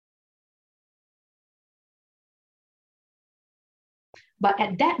But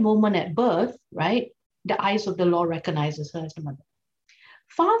at that moment at birth, right, the eyes of the law recognizes her as the mother.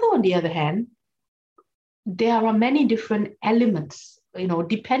 Father, on the other hand, there are many different elements,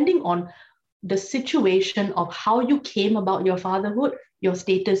 depending on the situation of how you came about your fatherhood, your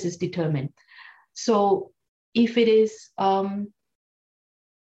status is determined. So if it is,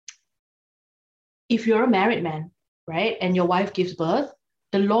 if you're a married man, right, and your wife gives birth,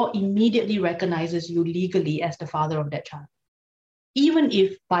 the law immediately recognizes you legally as the father of that child, even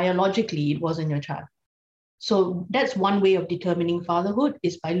if biologically it wasn't your child. So that's one way of determining fatherhood,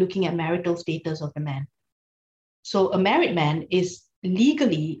 is by looking at marital status of the man. So a married man is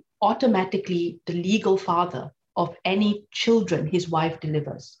legally, automatically the legal father of any children his wife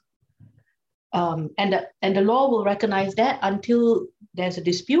delivers. And the law will recognize that until there's a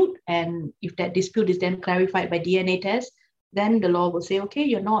dispute. And if that dispute is then clarified by DNA test, then the law will say, okay,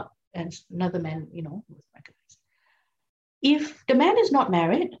 you're not, and another man, will recognize. If the man is not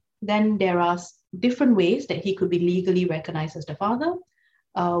married, then there are different ways that he could be legally recognized as the father.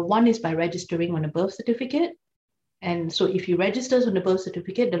 One is by registering on a birth certificate. And so if he registers on the birth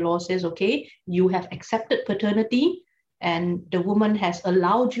certificate, the law says, okay, you have accepted paternity and the woman has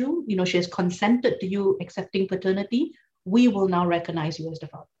allowed you, she has consented to you accepting paternity. We will now recognize you as the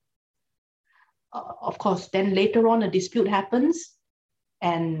father. Of course, then later on a dispute happens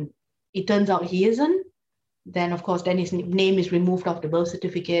and it turns out he isn't. Then, of course, then his name is removed off the birth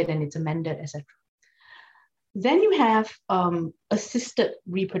certificate and it's amended, etc. Then you have assisted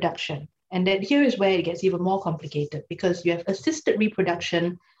reproduction. And then here is where it gets even more complicated, because you have assisted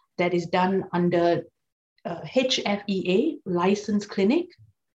reproduction that is done under HFEA, licensed clinic.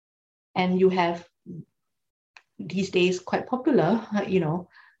 And you have, these days, quite popular,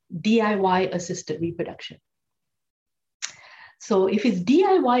 DIY assisted reproduction. So if it's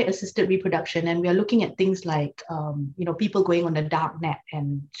DIY assisted reproduction, and we are looking at things like, people going on the dark net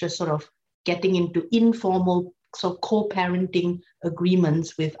and just sort of getting into informal sort of co-parenting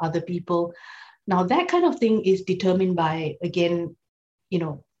agreements with other people. Now that kind of thing is determined by, again,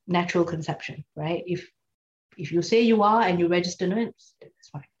 natural conception, right? If you say you are and you register it, that's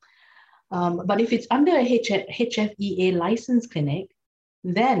fine. But if it's under a HFEA licensed clinic,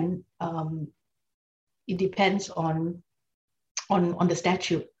 then it depends on the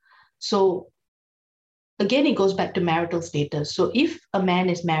statute. So again, it goes back to marital status. So if a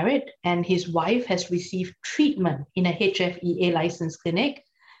man is married and his wife has received treatment in a HFEA licensed clinic,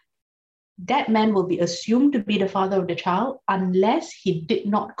 that man will be assumed to be the father of the child unless he did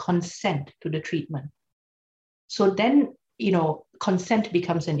not consent to the treatment. So then, consent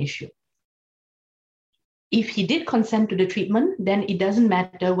becomes an issue. If he did consent to the treatment, then it doesn't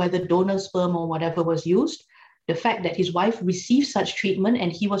matter whether donor sperm or whatever was used. The fact that his wife received such treatment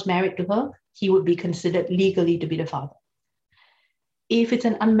and he was married to her, he would be considered legally to be the father. If it's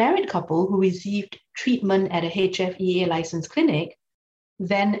an unmarried couple who received treatment at a HFEA licensed clinic,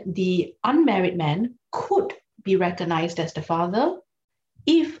 then the unmarried man could be recognized as the father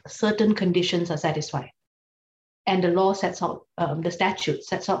if certain conditions are satisfied. And the law sets out, the statute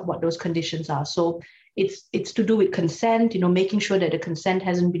sets out what those conditions are. So it's to do with consent, making sure that the consent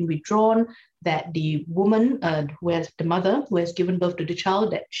hasn't been withdrawn, that the woman, the mother who has given birth to the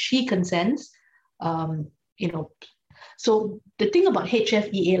child, that she consents, So the thing about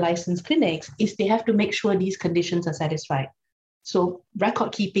HFEA licensed clinics is they have to make sure these conditions are satisfied. So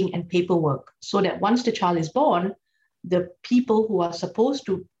record keeping and paperwork, so that once the child is born, the people who are supposed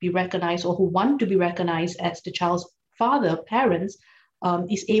to be recognized or who want to be recognized as the child's father, parents,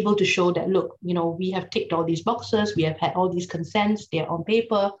 is able to show that, look, we have ticked all these boxes, we have had all these consents, they're on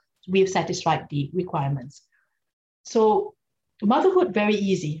paper, we have satisfied the requirements. So motherhood, very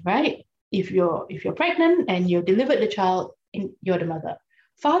easy, right? If you're pregnant and you delivered the child, you're the mother.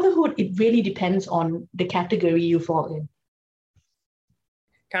 Fatherhood, it really depends on the category you fall in.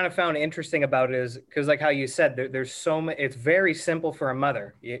 Kind of found interesting about it is because, like how you said, there's so many, it's very simple for a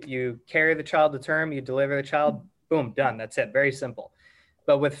mother. You carry the child to term, you deliver the child, boom, done. That's it. Very simple.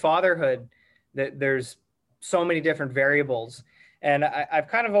 But with fatherhood, there's so many different variables. And I've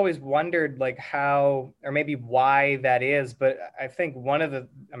kind of always wondered like how, or maybe why that is. But I think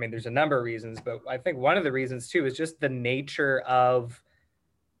there's a number of reasons, but I think one of the reasons too is just the nature of,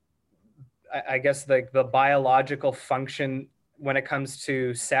 I guess, like the biological function when it comes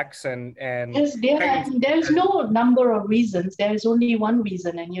to sex and yes, there's no number of reasons. There is only one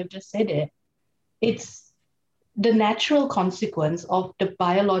reason, and you just said it. It's the natural consequence of the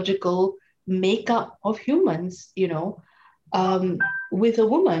biological makeup of humans, with a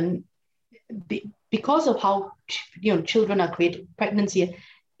woman, because of how children are created, pregnancy,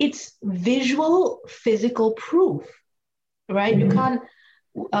 it's visual physical proof, right? You can't.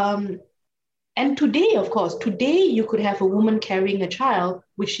 Um, and today, of course, today you could have a woman carrying a child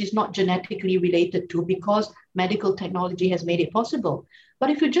which she's not genetically related to because medical technology has made it possible. But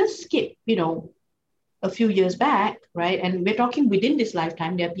if you just skip, a few years back, right, and we're talking within this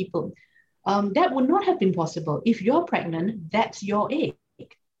lifetime, there are people that would not have been possible. If you're pregnant, that's your egg.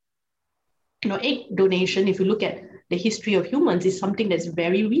 Egg donation, if you look at the history of humans, is something that's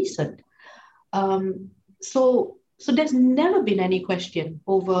very recent. So there's never been any question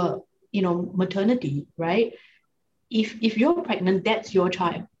over, maternity, right? If you're pregnant, that's your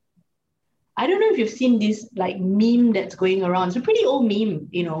child. I don't know if you've seen this like meme that's going around. It's a pretty old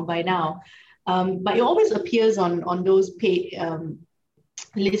meme, by now. But it always appears on those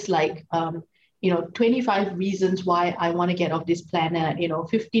lists like 25 reasons why I want to get off this planet,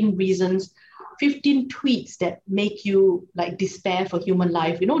 15 reasons, 15 tweets that make you like despair for human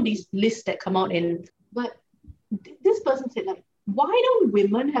life, these lists that come out but this person said, like, why don't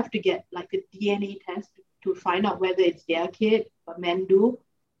women have to get like a DNA test to find out whether it's their kid, but men do?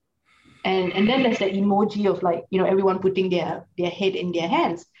 And then there's that emoji of like, everyone putting their head in their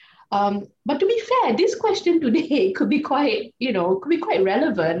hands. But to be fair, this question today could be quite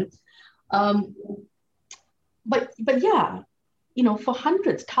relevant. Um, but yeah, for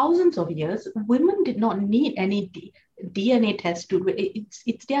hundreds, thousands of years, women did not need any DNA test to.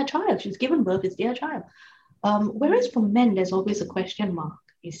 It's their child. She's given birth. It's their child. Whereas for men, there's always a question mark.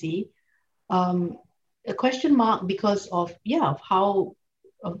 You see, a question mark because of how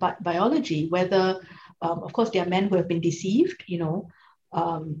of biology. Whether, of course, there are men who have been deceived.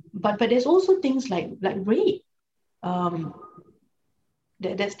 But there's also things like rape.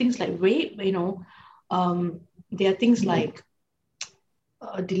 There's things like rape. There are things like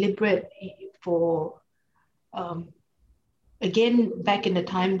deliberate for again back in the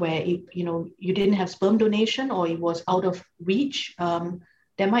time where you didn't have sperm donation or it was out of reach.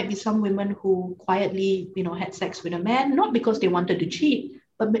 There might be some women who quietly had sex with a man, not because they wanted to cheat,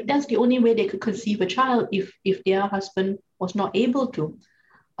 but that's the only way they could conceive a child if their husband was not able to.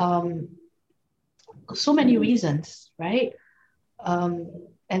 So many reasons, right?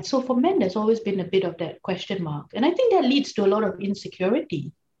 And so for men, there's always been a bit of that question mark. And I think that leads to a lot of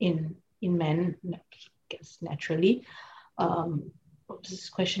insecurity in men, I guess, naturally. This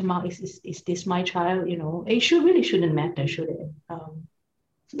question mark, is this my child? It really shouldn't matter, should it?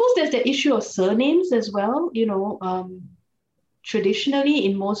 Suppose there's the issue of surnames as well. Traditionally,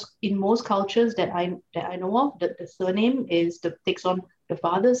 in most cultures that I know of, the surname takes on the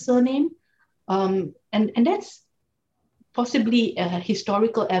father's surname. And that's possibly a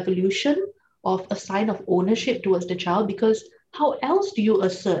historical evolution of a sign of ownership towards the child, because how else do you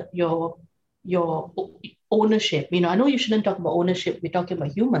assert your ownership? I know you shouldn't talk about ownership, we're talking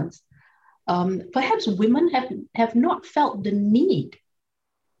about humans. Perhaps women have not felt the need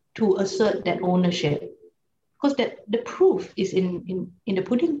to assert that ownership, because that the proof is in the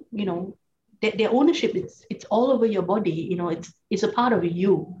pudding. Their ownership, it's all over your body. It's a part of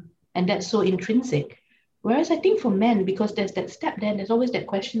you, and that's so intrinsic. Whereas I think for men, because there's that step there, there's always that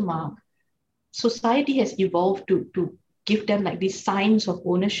question mark. Society has evolved to give them like these signs of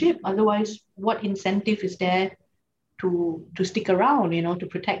ownership. Otherwise, what incentive is there to stick around, to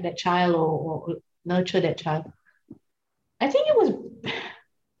protect that child or nurture that child? I think it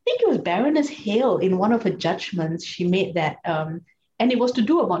was Baroness Hale in one of her judgments. She made that, and it was to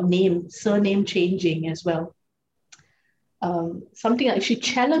do about surname changing as well. Something like she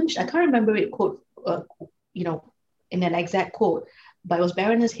challenged. I can't remember it quote, in an exact quote, but it was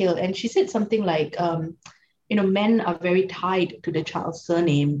Baroness Hale, and she said something like, men are very tied to the child's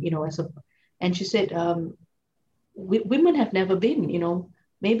surname, and she said, women have never been,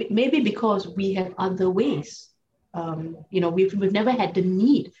 maybe because we have other ways. We've never had the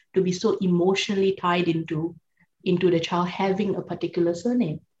need to be so emotionally tied into the child having a particular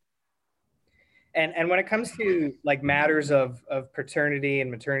surname. And when it comes to like matters of paternity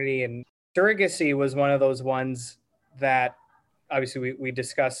and maternity, and surrogacy was one of those ones that obviously we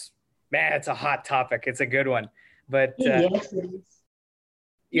discuss. Man, it's a hot topic. It's a good one. But yes, it is.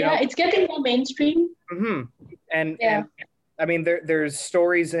 It's getting more mainstream. Mm-hmm. And I mean, there's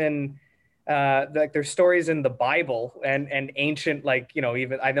stories in there's stories in the Bible and ancient,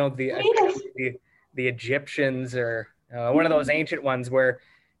 even I know the Egyptians or one of those ancient ones where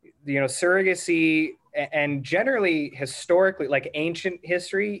surrogacy, and generally historically, like ancient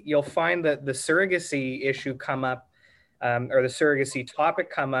history, you'll find that the surrogacy issue come up, or the surrogacy topic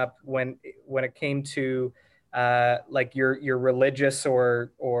come up when it came to like your religious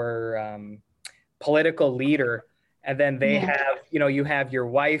or political leader, and then they have you have your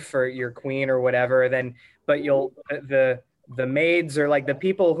wife or your queen or whatever, but the the maids or like the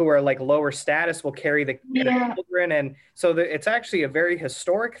people who are like lower status will carry the children. And so it's actually a very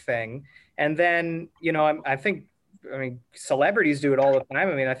historic thing. And then, you know, I mean, celebrities do it all the time.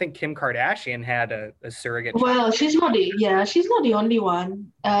 I mean, I think Kim Kardashian had a surrogate child. Well, she's not the only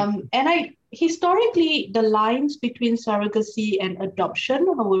one. And historically, the lines between surrogacy and adoption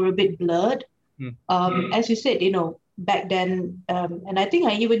were a bit blurred. As you said, you know, back then, and I think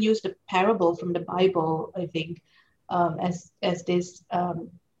I even used a parable from the Bible, I think, as this,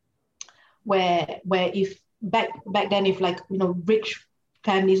 where if back then, if like, you know, rich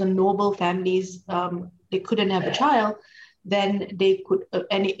families and noble families, they couldn't have a child, then they could,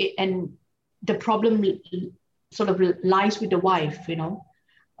 and the problem sort of lies with the wife, you know.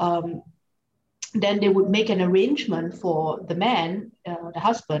 Then they would make an arrangement for the man, the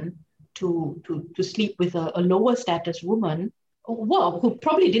husband, to sleep with a lower status woman, well, who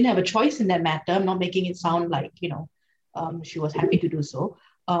probably didn't have a choice in that matter. I'm not making it sound like, you know, she was happy to do so.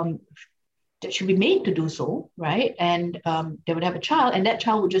 That should be made to do so, right? And they would have a child, and that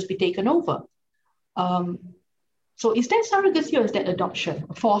child would just be taken over. So is that surrogacy or is that adoption,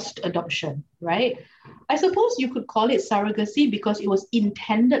 forced adoption, right? I suppose you could call it surrogacy because it was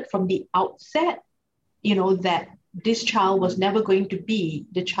intended from the outset, you know, that this child was never going to be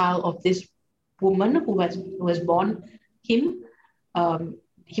the child of this woman who has born him.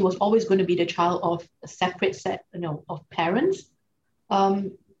 He was always going to be the child of a separate set, you know, of parents.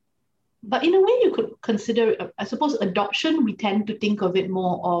 But in a way, you could consider, I suppose, adoption. We tend to think of it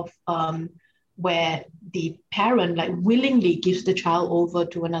more of where the parent like willingly gives the child over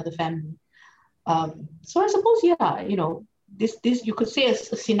to another family. So I suppose, yeah, you know, this you could say a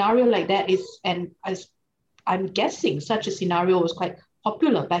scenario like that is, and I'm guessing such a scenario was quite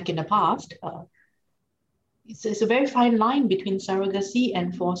popular back in the past. It's a very fine line between surrogacy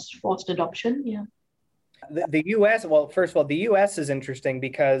and forced adoption. Yeah. The U.S. Well, first of all, the U.S. is interesting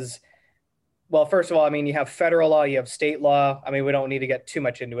because, well, first of all, I mean, you have federal law, you have state law. I mean, we don't need to get too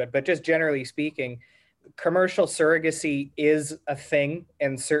much into it, but just generally speaking, commercial surrogacy is a thing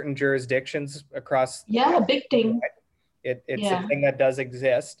in certain jurisdictions across. Yeah, a big thing. It's a thing that does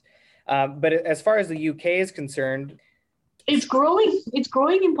exist. But as far as the UK is concerned, it's growing. It's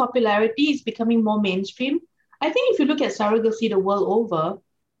growing in popularity. It's becoming more mainstream. I think if you look at surrogacy the world over,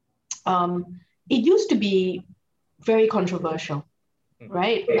 it used to be very controversial,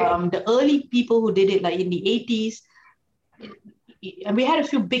 right? The early people who did it, like in the 80s, and we had a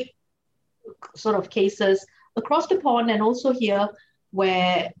few big sort of cases across the pond and also here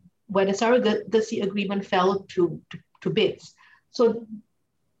where the surrogacy agreement fell to bits. So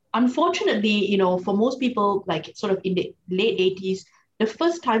unfortunately, you know, for most people, like sort of in the late 80s, the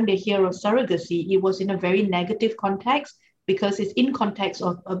first time they hear of surrogacy, it was in a very negative context because it's in context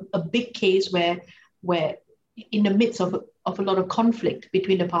of a big case where in the midst of a lot of conflict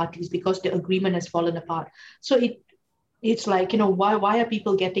between the parties because the agreement has fallen apart. So it's like, you know, why are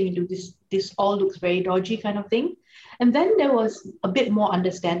people getting into this all looks very dodgy kind of thing? And then there was a bit more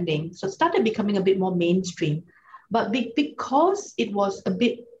understanding. So it started becoming a bit more mainstream. But because it was a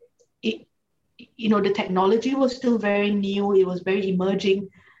bit, you know, the technology was still very new, it was very emerging,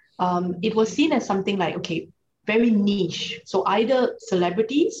 it was seen as something like, okay, very niche. So either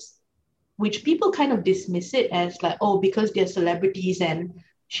celebrities, which people kind of dismiss it as like, oh, because they're celebrities and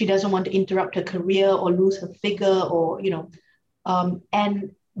she doesn't want to interrupt her career or lose her figure or, you know,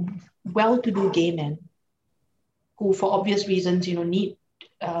 and well-to-do gay men who, for obvious reasons, you know, need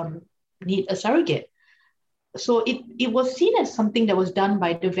a surrogate. So it was seen as something that was done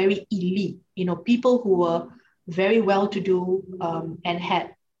by the very elite, you know, people who were very well-to-do and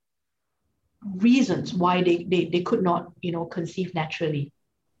had reasons why they could not, you know, conceive naturally.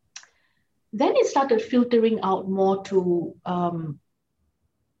 Then it started filtering out more to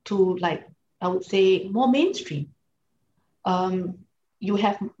like, I would say, more mainstream. You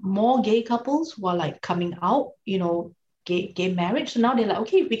have more gay couples who are like coming out, you know, gay marriage. So now they're like,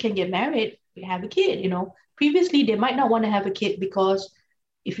 okay, if we can get married, we have a kid, you know. Previously, they might not want to have a kid because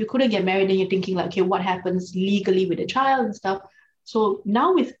if you couldn't get married, then you're thinking like, okay, what happens legally with a child and stuff. So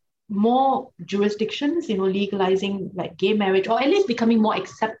now with more jurisdictions, you know, legalizing like gay marriage, or at least becoming more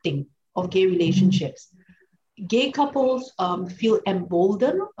accepting of gay relationships, gay couples feel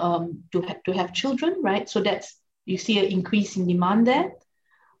emboldened to have children, right? So you see an increase in demand there.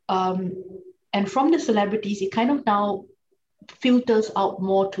 And from the celebrities, it kind of now filters out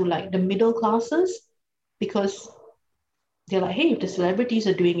more to like the middle classes, because they're like, hey, if the celebrities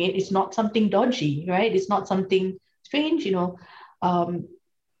are doing it, it's not something dodgy, right? It's not something strange, you know.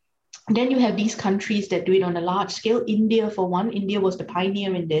 Then you have these countries that do it on a large scale. India, for one, India was the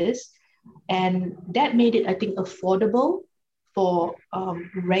pioneer in this. And that made it, I think, affordable for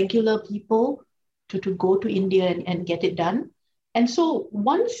regular people to go to India and get it done. And so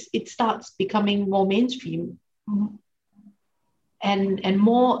once it starts becoming more mainstream and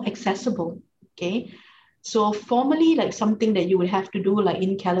more accessible, okay? So formally, like something that you would have to do, like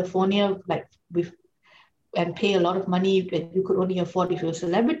in California, like with and pay a lot of money that you could only afford if you're a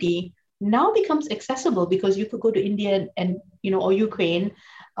celebrity, now becomes accessible because you could go to India and or Ukraine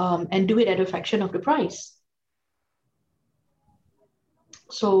and do it at a fraction of the price.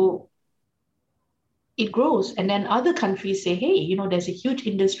 So it grows. And then other countries say, hey, there's a huge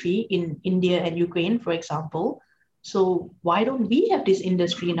industry in India and Ukraine, for example. So why don't we have this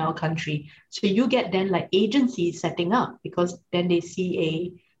industry in our country? So you get then like agencies setting up because then they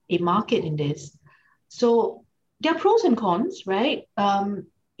see a market in this. So there are pros and cons, right?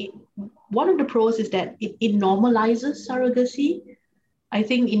 One of the pros is that it normalizes surrogacy. I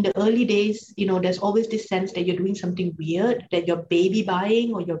think in the early days, there's always this sense that you're doing something weird, that you're baby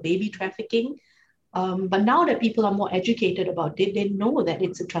buying or you're baby trafficking. But now that people are more educated about it, they know that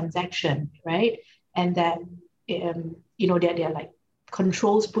it's a transaction, right? And that, there are like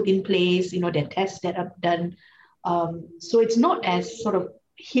controls put in place, there are tests that are done. So it's not as sort of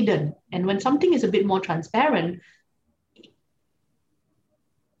hidden. And when something is a bit more transparent,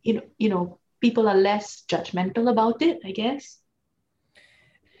 people are less judgmental about it, I guess.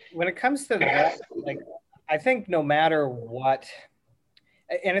 When it comes to that, like, I think no matter what,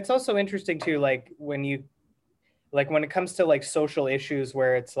 and it's also interesting too, like when it comes to like social issues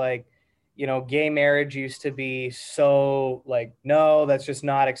where it's like, gay marriage used to be so like, no, that's just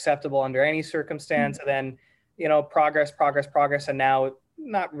not acceptable under any circumstance. And then, progress. And now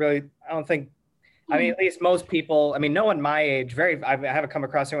not really, I don't think, I mean, at least most people, I mean, no one my age, I haven't come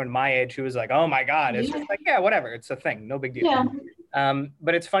across anyone my age who was like, oh my God, it's just like, yeah, whatever. It's a thing. No big deal. Yeah.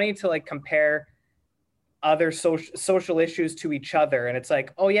 But it's funny to like compare other social issues to each other. And it's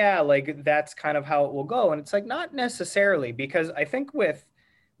like, oh yeah, like that's kind of how it will go. And it's like, not necessarily, because I think with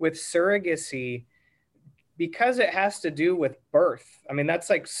surrogacy, because it has to do with birth, I mean, that's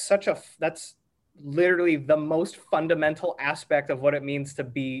like that's literally the most fundamental aspect of what it means to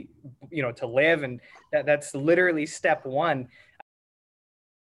be, to live. And that's literally step one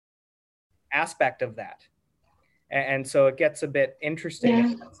aspect of that. And so it gets a bit interesting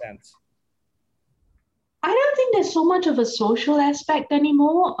in that sense. I don't think there's so much of a social aspect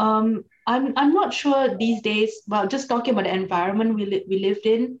anymore. I'm not sure these days. Well, just talking about the environment we lived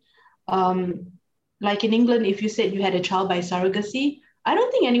in, like in England, if you said you had a child by surrogacy, I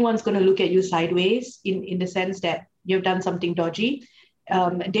don't think anyone's going to look at you sideways in the sense that you've done something dodgy.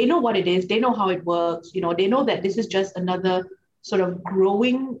 They know what it is. They know how it works. They know that this is just another sort of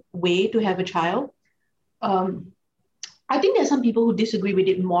growing way to have a child. I think there's some people who disagree with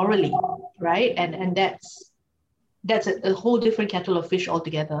it morally, right? And that's a whole different kettle of fish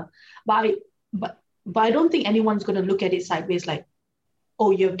altogether. But I don't think anyone's going to look at it sideways like, oh,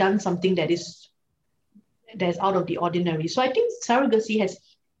 you've done something that's out of the ordinary. So I think surrogacy has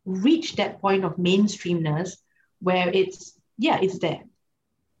reached that point of mainstreamness where it's there.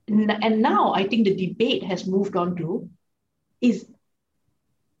 And now I think the debate has moved on to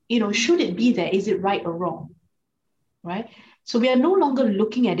should it be there? Is it right or wrong? Right? So we are no longer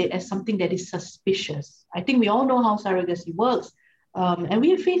looking at it as something that is suspicious. I think we all know how surrogacy works, and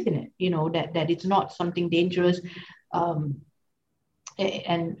we have faith in it, that it's not something dangerous. And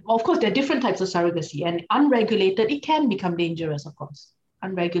of course, there are different types of surrogacy, and unregulated, it can become dangerous, of course.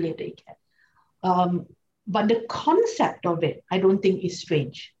 Unregulated, it can. But the concept of it, I don't think is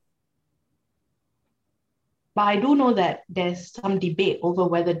strange. But I do know that there's some debate over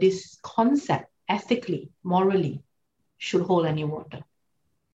whether this concept, ethically, morally, should hold any water.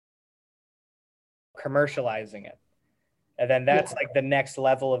 Commercializing it, and then that's like the next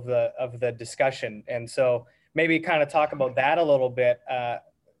level of the discussion. And so maybe kind of talk about that a little bit.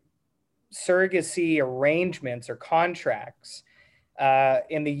 Surrogacy arrangements or contracts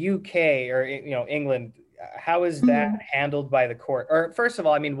in the UK or England, how is that handled by the court? Or first of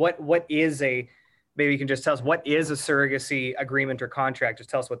all, I mean, what is maybe you can just tell us what is a surrogacy agreement or contract? Just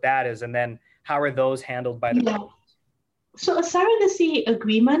tell us what that is, and then how are those handled by the court? So a surrogacy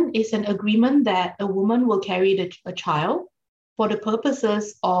agreement is an agreement that a woman will carry a child for the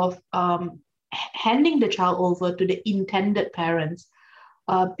purposes of handing the child over to the intended parents.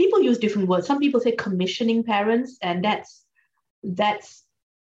 People use different words. Some people say commissioning parents, and that's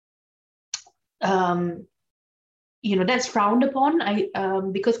frowned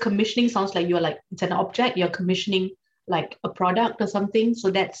upon. Because commissioning sounds like it's an object. You're commissioning like a product or something,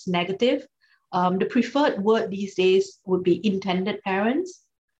 so that's negative. The preferred word these days would be intended parents.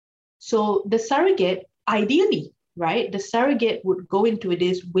 So the surrogate, ideally, right? The surrogate would go into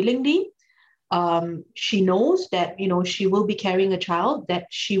this willingly. She knows that, she will be carrying a child, that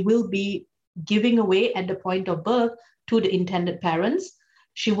she will be giving away at the point of birth to the intended parents.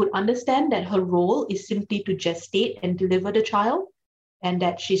 She would understand that her role is simply to gestate and deliver the child, and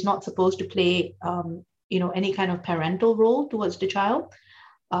that she's not supposed to play, any kind of parental role towards the child.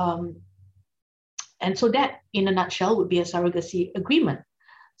 And so that, in a nutshell, would be a surrogacy agreement.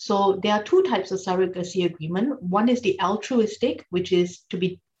 So there are two types of surrogacy agreement. One is the altruistic, which is to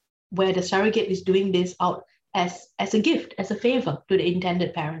be where the surrogate is doing this out as a gift, as a favor to the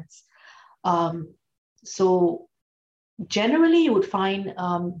intended parents. So generally, you would find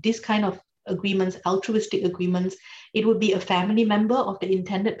this kind of agreements, altruistic agreements, it would be a family member of the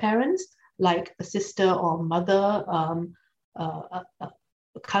intended parents, like a sister or mother, a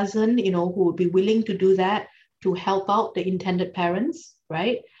cousin, who would be willing to do that to help out the intended parents,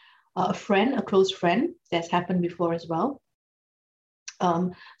 right? A friend, a close friend, that's happened before as well.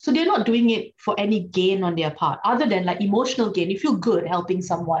 So they're not doing it for any gain on their part, other than like emotional gain. You feel good helping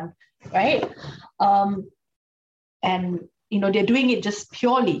someone, right? And they're doing it just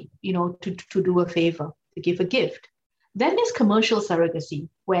purely, to do a favor, to give a gift. Then there's commercial surrogacy,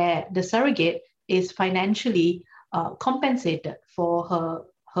 where the surrogate is financially compensated for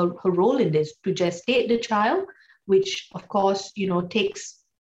her role in this, to gestate the child, which of course takes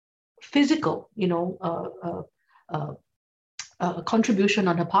physical contribution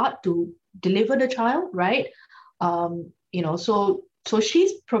on her part to deliver the child, right? So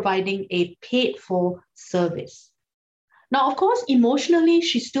she's providing a paid for service. Now, of course, emotionally,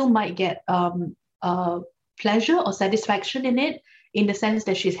 she still might get pleasure or satisfaction in it, in the sense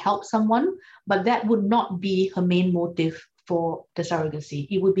that she's helped someone, but that would not be her main motive for the surrogacy.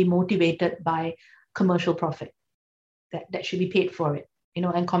 It would be motivated by commercial profit, that should be paid for it,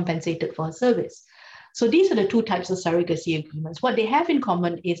 and compensated for her service. So these are the two types of surrogacy agreements. What they have in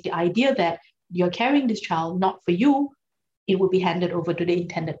common is the idea that you're carrying this child not for you, it will be handed over to the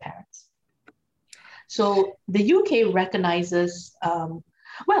intended parents. So the UK recognizes,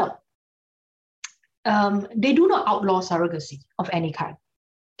 they do not outlaw surrogacy of any kind.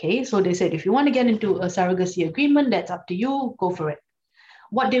 Okay, so they said, if you want to get into a surrogacy agreement, that's up to you, go for it.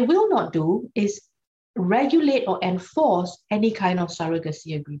 What they will not do is regulate or enforce any kind of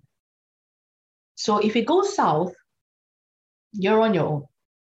surrogacy agreement. So if it goes south, you're on your own,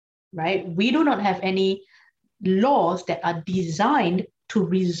 right? We do not have any laws that are designed to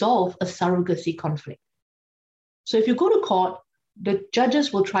resolve a surrogacy conflict. So if you go to court, the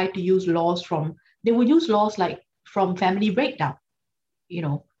judges will try to use laws they will use laws like from family breakdown,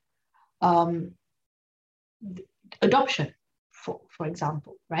 adoption, for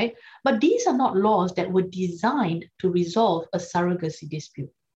example, right? But these are not laws that were designed to resolve a surrogacy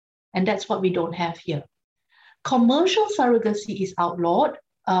dispute. And that's what we don't have here. Commercial surrogacy is outlawed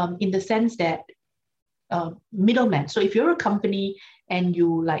in the sense that middlemen. So if you're a company and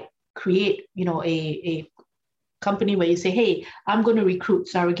you create, a company where you say, hey, I'm going to recruit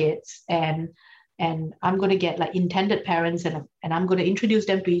surrogates and I'm going to get intended parents and I'm going to introduce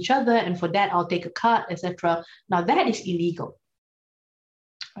them to each other. And for that, I'll take a cut, etc. Now that is illegal,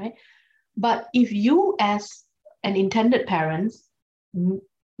 right? But if you as an intended parent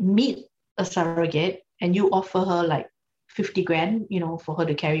meet a surrogate and you offer her 50 grand, for her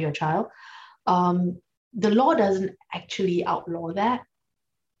to carry your child, the law doesn't actually outlaw that,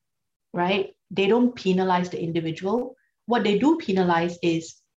 right? They don't penalize the individual. What they do penalize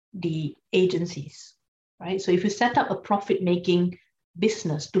is the agencies, right? So if you set up a profit-making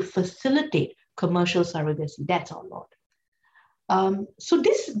business to facilitate commercial surrogacy, that's outlawed. So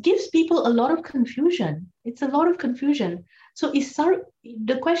this gives people a lot of confusion. It's a lot of confusion. So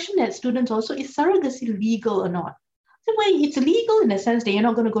the question that students also, is surrogacy legal or not? So it's legal in the sense that you're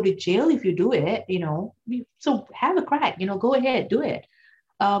not going to go to jail if you do it, so have a crack, go ahead, do it.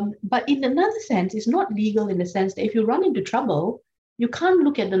 But in another sense, it's not legal in the sense that if you run into trouble, you can't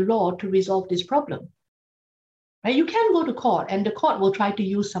look at the law to resolve this problem. Right? You can go to court and the court will try to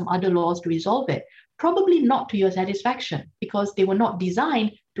use some other laws to resolve it, probably not to your satisfaction because they were not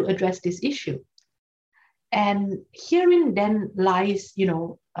designed to address this issue. And herein then lies,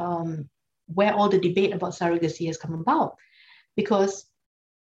 where all the debate about surrogacy has come about, because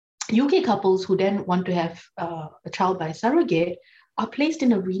UK couples who then want to have a child by surrogate are placed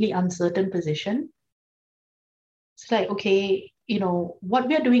in a really uncertain position. It's okay, what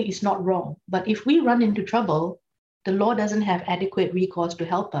we're doing is not wrong, but if we run into trouble, the law doesn't have adequate recourse to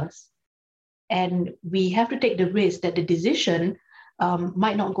help us. And we have to take the risk that the decision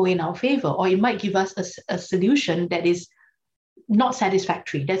might not go in our favor, or it might give us a solution that is not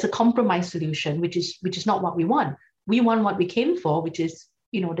satisfactory. That's a compromise solution, which is not what we want. We want what we came for, which is,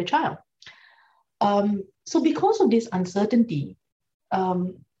 the child. So because of this uncertainty,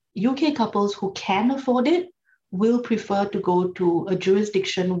 UK couples who can afford it will prefer to go to a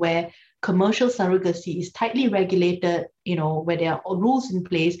jurisdiction where commercial surrogacy is tightly regulated, where there are rules in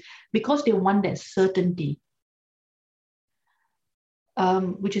place, because they want that certainty,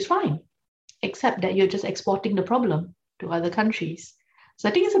 which is fine, except that you're just exporting the problem to other countries. So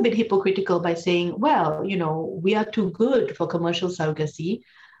I think it's a bit hypocritical by saying, well, we are too good for commercial surrogacy.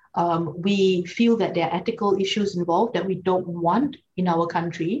 We feel that there are ethical issues involved that we don't want in our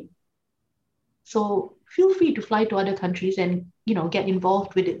country. So feel free to fly to other countries and, get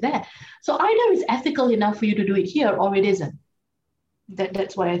involved with it there. So either it's ethical enough for you to do it here or it isn't.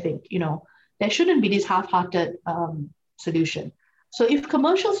 That's what I think, there shouldn't be this half-hearted solution. So if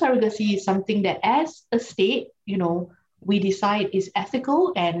commercial surrogacy is something that as a state, we decide is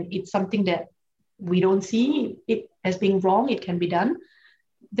ethical and it's something that we don't see it as being wrong, it can be done,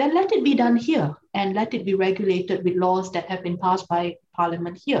 then let it be done here and let it be regulated with laws that have been passed by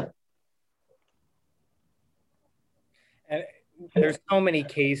Parliament here. And there's so many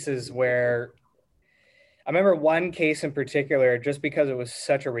cases where, I remember one case in particular, just because it was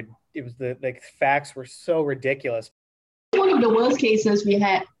the facts were so ridiculous. One of the worst cases we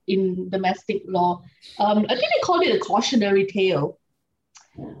had in domestic law, I think they called it a cautionary tale.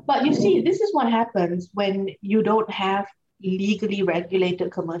 But you see, this is what happens when you don't have legally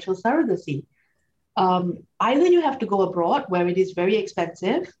regulated commercial surrogacy. Either you have to go abroad where it is very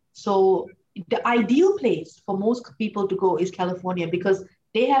expensive. So the ideal place for most people to go is California, because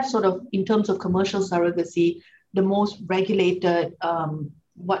they have sort of, in terms of commercial surrogacy, the most regulated,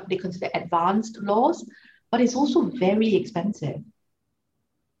 what they consider advanced laws, but it's also very expensive.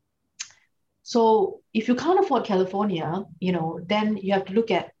 So if you can't afford California, then you have to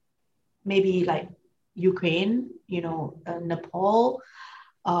look at maybe like Ukraine, Nepal,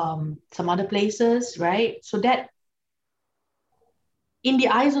 some other places, right? So that, in the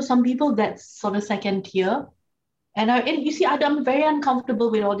eyes of some people, that's sort of second tier. And you see, I'm very uncomfortable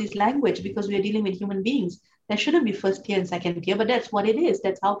with all this language because we're dealing with human beings. There shouldn't be first tier and second tier, but that's what it is.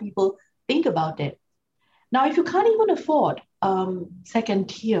 That's how people think about it. Now, if you can't even afford second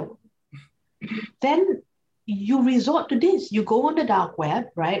tier, then you resort to this. You go on the dark web,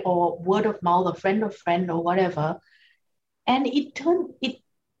 right? Or word of mouth, a friend of friend or whatever. And you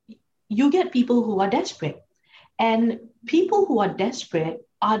get people who are desperate. And people who are desperate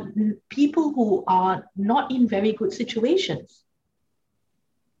are people who are not in very good situations.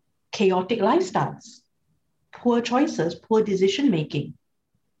 Chaotic lifestyles, poor choices, poor decision-making.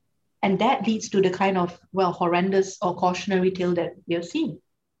 And that leads to the kind of, horrendous or cautionary tale that we have seen.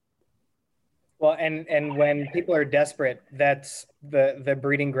 Well, and when people are desperate, that's the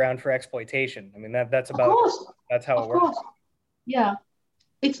breeding ground for exploitation. I mean, that's how it works. Yeah,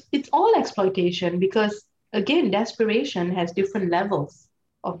 it's all exploitation because, again, desperation has different levels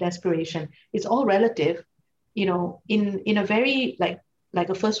of desperation. It's all relative. In a very like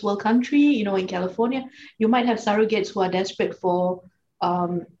a first world country, in California, you might have surrogates who are desperate for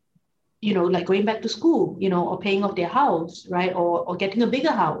like going back to school, or paying off their house, right? Or getting a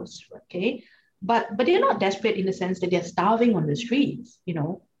bigger house, okay? But they're not desperate in the sense that they're starving on the streets,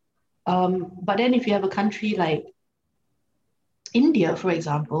 But then if you have a country like India, for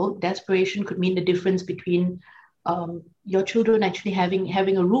example, desperation could mean the difference between your children actually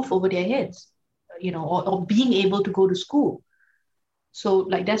having a roof over their heads, or being able to go to school. So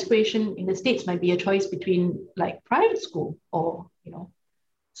like desperation in the States might be a choice between like private school or,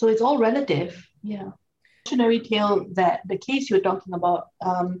 so it's all relative. Yeah. Cautionary tale that the case you're talking about,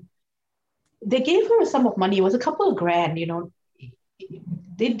 they gave her a sum of money. It was a couple of grand,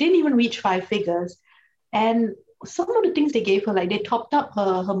 they didn't even reach 5 figures. And some of the things they gave her, like they topped up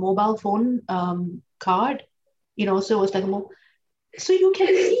her mobile phone card, so it was like so you can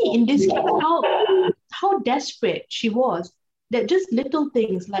see in this case how desperate she was, that just little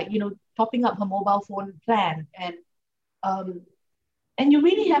things like, topping up her mobile phone plan. And you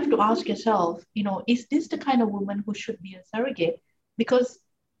really have to ask yourself, is this the kind of woman who should be a surrogate? Because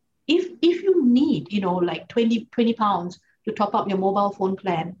if you need, like 20 pounds to top up your mobile phone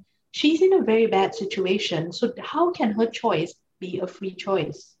plan, she's in a very bad situation. So how can her choice be a free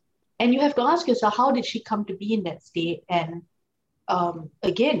choice? And you have to ask yourself, how did she come to be in that state? And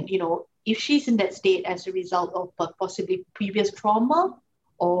again, if she's in that state as a result of possibly previous trauma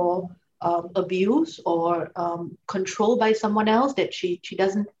or abuse or control by someone else, that she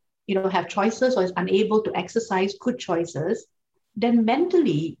doesn't, have choices or is unable to exercise good choices, then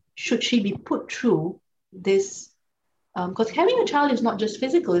mentally, should she be put through this? Because having a child is not just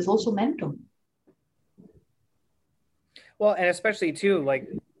physical, it's also mental. Well, and especially too, like,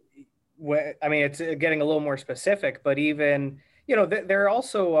 I mean, it's getting a little more specific, but even, there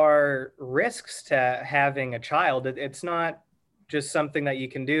also are risks to having a child. It's not just something that you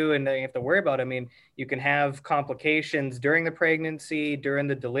can do and that you have to worry about. I mean, you can have complications during the pregnancy, during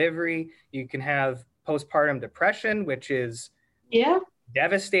the delivery. You can have postpartum depression, which is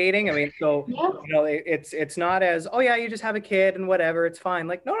devastating. I mean, so, it's not as, oh yeah, you just have a kid and whatever, it's fine.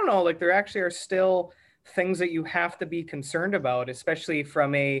 Like, no. Like, there actually are still things that you have to be concerned about, especially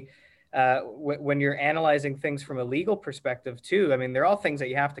from when you're analyzing things from a legal perspective too. I mean, they're all things that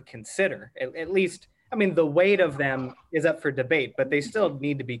you have to consider. At least, I mean, the weight of them is up for debate, but they still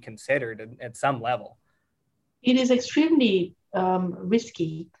need to be considered at some level. It is extremely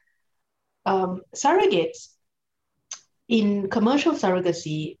risky. Surrogates, in commercial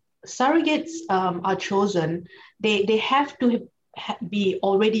surrogacy, surrogates are chosen. They have to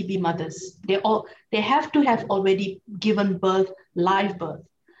already be mothers. They have to have already given birth, live birth,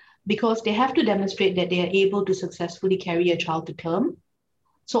 because they have to demonstrate that they are able to successfully carry a child to term.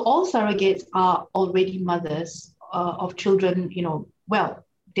 So all surrogates are already mothers of children, well,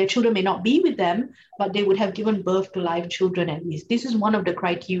 their children may not be with them, but they would have given birth to live children at least. This is one of the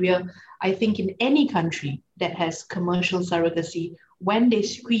criteria, I think, in any country that has commercial surrogacy. When they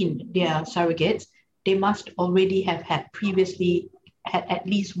screen their surrogates, they must already have previously had at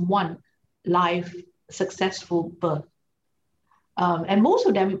least one live successful birth. And most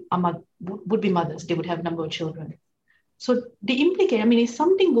of them would be mothers. They would have a number of children. So they implicate, I mean, if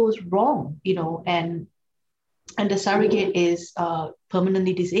something goes wrong, and the surrogate is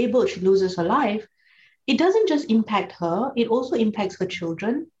permanently disabled, she loses her life, it doesn't just impact her, it also impacts her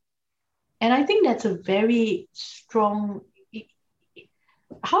children. And I think that's a very strong,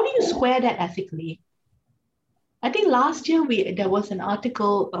 how do you square that ethically? I think last year there was an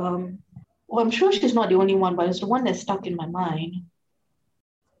article, well, I'm sure she's not the only one, but it's the one that stuck in my mind.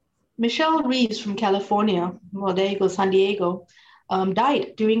 Michelle Reeves from California, well, there you go, San Diego,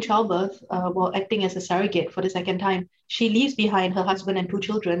 died during childbirth while acting as a surrogate for the second time. She leaves behind her husband and 2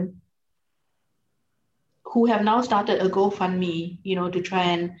 children who have now started a GoFundMe, to try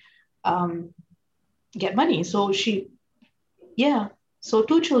and get money. So so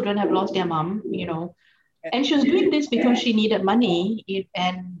 2 children have lost their mom, and she was doing this because she needed money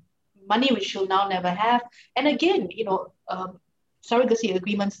and money which she'll now never have. And again, surrogacy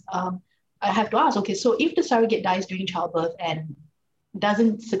agreements, I have to ask, okay, so if the surrogate dies during childbirth and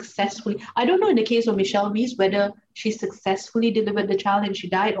doesn't successfully, I don't know in the case of Michelle Reeves, whether she successfully delivered the child and she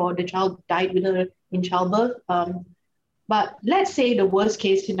died, or the child died with her in childbirth. But let's say the worst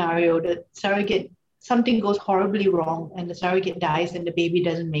case scenario, the surrogate, something goes horribly wrong and the surrogate dies and the baby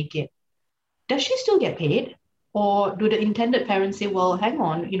doesn't make it. Does she still get paid? Or do the intended parents say, well, hang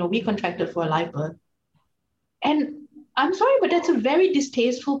on, we contracted for a live birth? And I'm sorry, but that's a very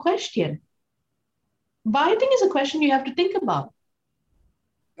distasteful question. But I think it's a question you have to think about.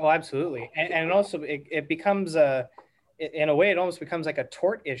 Oh, absolutely. And also it becomes in a way, it almost becomes like a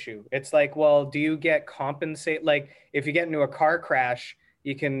tort issue. It's like, well, do you get compensated? Like if you get into a car crash,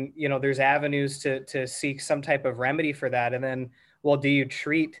 you can, there's avenues to seek some type of remedy for that. And then, well, do you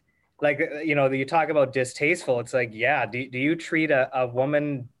treat, like, you talk about distasteful. It's like, yeah, do you treat a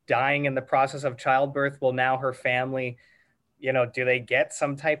woman dying in the process of childbirth? Well, now her family, do they get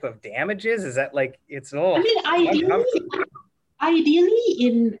some type of damages? Is that like, it's a little, I mean, ideally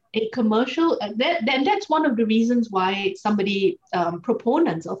in a commercial, that's one of the reasons why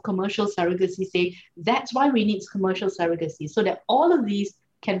proponents of commercial surrogacy say that's why we need commercial surrogacy, so that all of these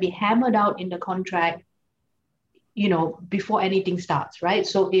can be hammered out in the contract, before anything starts, right?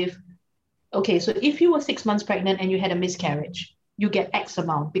 So if you were 6 months pregnant and you had a miscarriage, you get X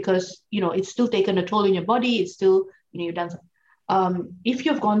amount because, it's still taken a toll on your body. It's still, you've done something. If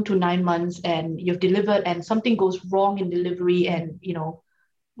you've gone to 9 months and you've delivered and something goes wrong in delivery and,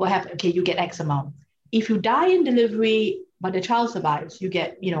 what happened? Okay, you get X amount. If you die in delivery, but the child survives, you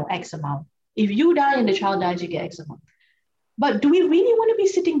get, X amount. If you die and the child dies, you get X amount. But do we really want to be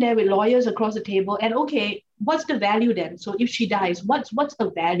sitting there with lawyers across the table? And okay, what's the value then? So if she dies, what's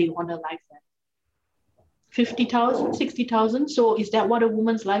the value on her life then? 50,000, 60,000. So is that what a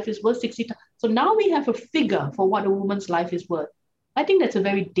woman's life is worth? 60,000. So now we have a figure for what a woman's life is worth. I think that's a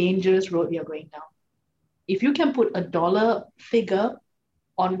very dangerous road we are going down. If you can put a dollar figure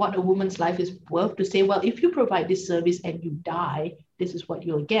on what a woman's life is worth to say, well, if you provide this service and you die, this is what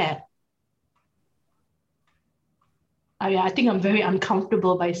you'll get. I think I'm very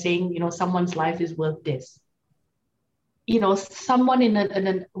uncomfortable by saying, someone's life is worth this. Someone in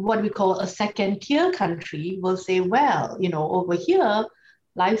a what we call a second tier country will say, well, over here,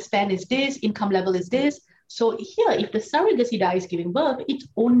 lifespan is this, income level is this. So here, if the surrogacy dies giving birth, it's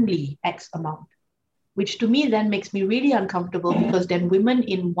only X amount, which to me then makes me really uncomfortable, because then women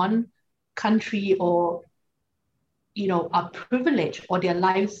in one country or, are privileged, or their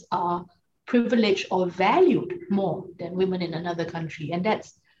lives are privileged or valued more than women in another country. And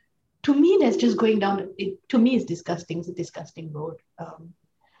that's, to me, that's just going down, to me, it's disgusting. It's a disgusting road.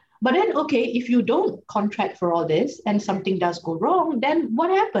 But then, okay, if you don't contract for all this and something does go wrong, then what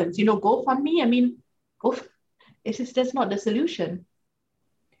happens? GoFundMe, I mean, that's not the solution.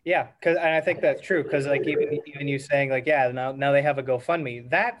 Yeah, and I think that's true, because like even you saying like, yeah, now they have a GoFundMe,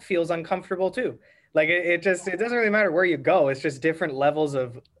 that feels uncomfortable too. Like it doesn't really matter where you go. It's just different levels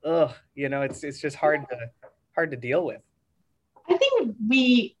of it's just hard to deal with. I think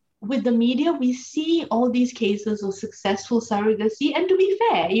with the media, we see all these cases of successful surrogacy, and to be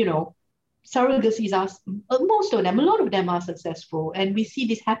fair, surrogacies are, most of them, a lot of them are successful, and we see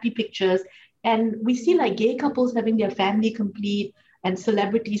these happy pictures, and we see like gay couples having their family complete, and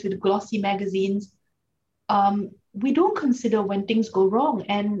celebrities with glossy magazines. We don't consider when things go wrong,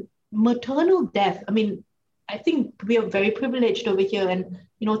 and maternal death. I mean, I think we are very privileged over here, and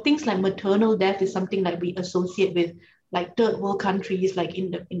things like maternal death is something that we associate with like third world countries, like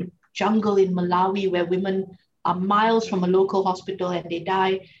in the jungle in Malawi, where women are miles from a local hospital and they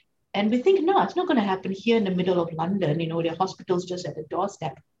die. And we think, no, it's not going to happen here in the middle of London. Their hospital's just at the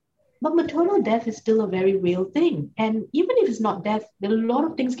doorstep. But maternal death is still a very real thing. And even if it's not death, there are a lot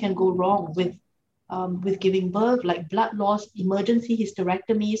of things can go wrong with giving birth, like blood loss, emergency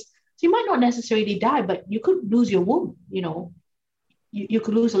hysterectomies. So you might not necessarily die, but you could lose your womb. You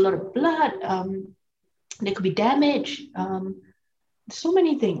could lose a lot of blood. There could be damage. So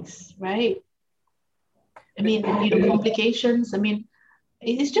many things, right? I mean, complications. I mean,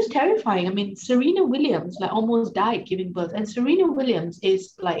 it's just terrifying. I mean, Serena Williams like almost died giving birth, and Serena Williams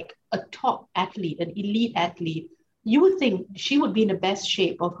is like a top athlete, an elite athlete. You would think she would be in the best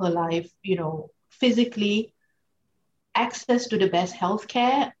shape of her life, physically, access to the best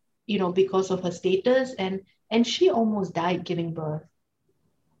healthcare, because of her status, and she almost died giving birth.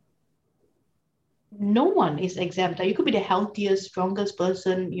 No one is exempt. You could be the healthiest, strongest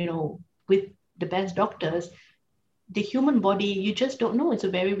person, with the best doctors. The human body, you just don't know. It's a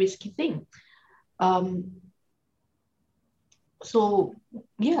very risky thing. So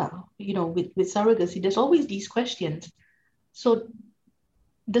yeah, with surrogacy, there's always these questions. So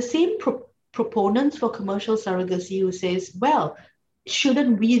the same proponents for commercial surrogacy who says, well,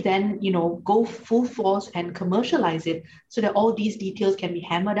 shouldn't we then, go full force and commercialize it so that all these details can be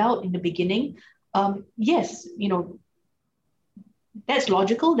hammered out in the beginning? Yes, that's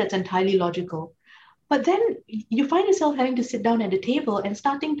logical. That's entirely logical. But then you find yourself having to sit down at the table and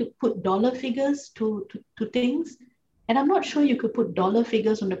starting to put dollar figures to things. And I'm not sure you could put dollar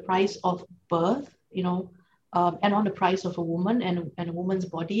figures on the price of birth, and on the price of a woman and a woman's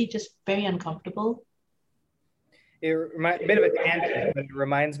body. Just very uncomfortable. A bit of a tangent, but it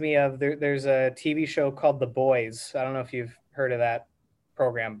reminds me of there's a TV show called The Boys. I don't know if you've heard of that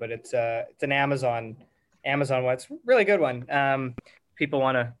program, but it's an Amazon one. It's a really good one. People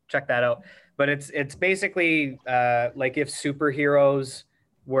want to check that out. But it's basically like if superheroes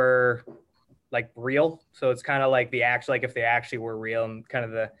were like real. So it's kind of like like if they actually were real, and kind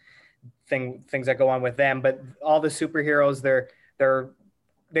of the things that go on with them. But all the superheroes,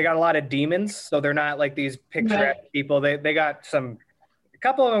 they got a lot of demons, so they're not like these picturesque people. They got a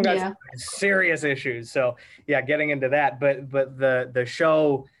couple of them got some serious issues. So yeah, getting into that. But the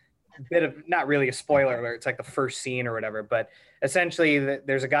show, bit of, not really a spoiler alert, it's like the first scene or whatever, but essentially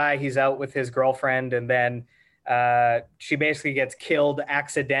there's a guy, he's out with his girlfriend, and then she basically gets killed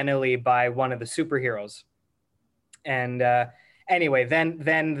accidentally by one of the superheroes. And anyway, then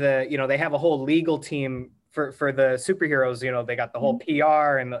they have a whole legal team for the superheroes. They got the whole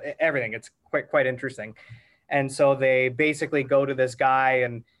PR and everything. It's quite interesting. And so they basically go to this guy,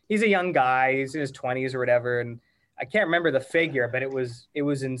 and he's a young guy, he's in his 20s or whatever, and I can't remember the figure, but it was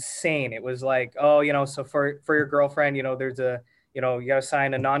insane. It was like, oh, so for your girlfriend, there's you got to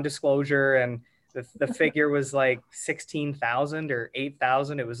sign a non-disclosure, and the figure was like 16,000 or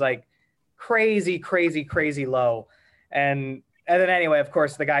 8,000. It was like crazy low. And then anyway, of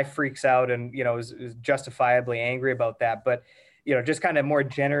course, the guy freaks out and, is justifiably angry about that. But, just kind of more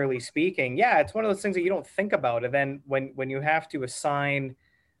generally speaking, yeah, it's one of those things that you don't think about. And then when you have to assign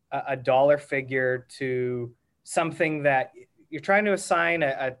a dollar figure to something that you're trying to assign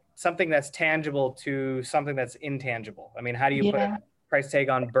something that's tangible to something that's intangible. I mean, how do you put a price tag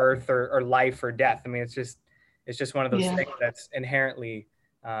on birth or life or death? I mean, it's just one of those things that's inherently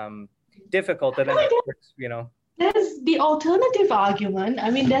difficult. And then, there's the alternative argument. I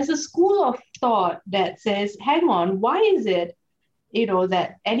mean, there's a school of thought that says, hang on, why is it,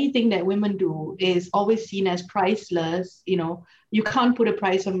 that anything that women do is always seen as priceless? You can't put a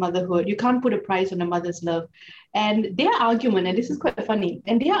price on motherhood. You can't put a price on a mother's love. And their argument, and this is quite funny,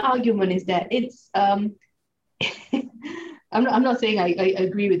 and their argument is that it's, I'm not saying I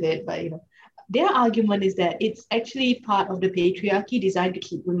agree with it, but their argument is that it's actually part of the patriarchy designed to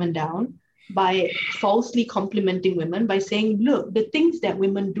keep women down by falsely complimenting women by saying, look, the things that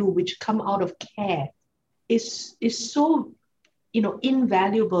women do which come out of care is so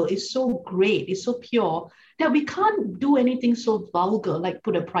invaluable, is so great, is so pure that we can't do anything so vulgar like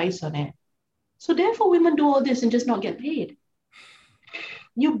put a price on it. So therefore women do all this and just not get paid.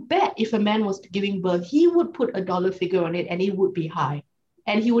 You bet if a man was giving birth, he would put a dollar figure on it and it would be high.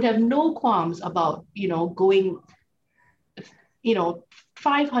 And he would have no qualms about, going,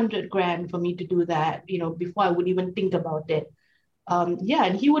 500 grand for me to do that, before I would even think about it.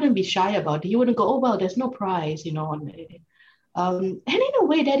 And he wouldn't be shy about it. He wouldn't go, oh, well, there's no price, and in a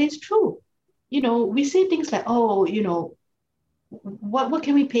way that is true. We say things like, oh, what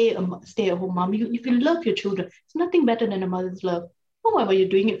can we pay a stay-at-home mom? If you love your children, it's nothing better than a mother's love. However, you're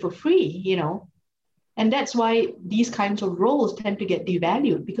doing it for free, And that's why these kinds of roles tend to get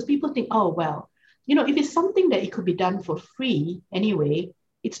devalued, because people think, oh, well, if it's something that it could be done for free anyway,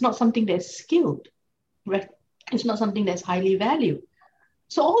 it's not something that's skilled, right? It's not something that's highly valued.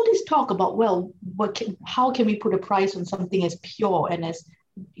 So all this talk about, well, how can we put a price on something as pure and as,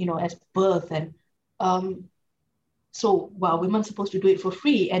 as birth? And so, women are supposed to do it for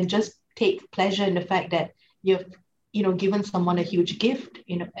free and just take pleasure in the fact that you've, given someone a huge gift,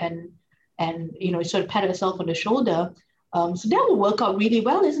 and sort of pat yourself on the shoulder. So that will work out really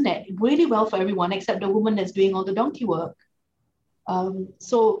well, isn't it? Really well for everyone except the woman that's doing all the donkey work.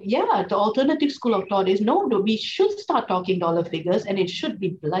 The alternative school of thought is, no, we should start talking dollar figures, and it should be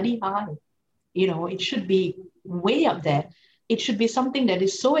bloody high. It should be way up there. It should be something that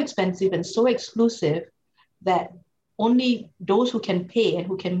is so expensive and so exclusive that only those who can pay and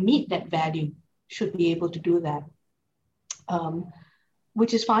who can meet that value should be able to do that.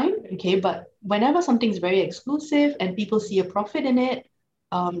 Which is fine, okay, but whenever something's very exclusive and people see a profit in it,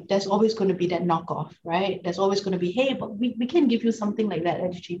 there's always going to be that knockoff, right? There's always going to be, hey, but we can give you something like that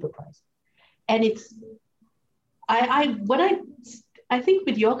at a cheaper price. And it's, I think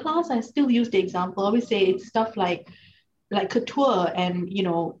with your class, I still use the example. I always say it's stuff like couture and,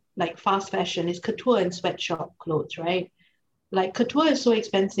 like fast fashion is couture and sweatshop clothes, right? Like couture is so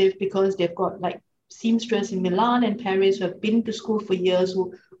expensive because they've got like seamstress in Milan and Paris who have been to school for years,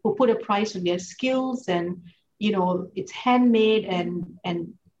 who put a price on their skills, and it's handmade,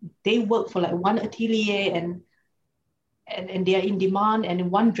 and they work for like one atelier, and they are in demand,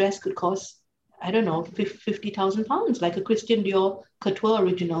 and one dress could cost, I don't know, 50,000 pounds, like a Christian Dior couture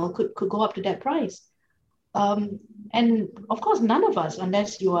original could go up to that price. And of course none of us,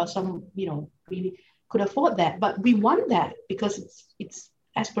 unless you are some really could afford that, but we want that because it's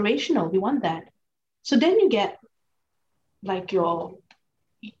aspirational. We want that. So then you get like your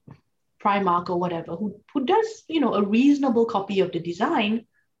Primark or whatever, who does, a reasonable copy of the design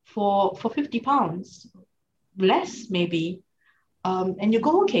for 50 pounds, less maybe. And you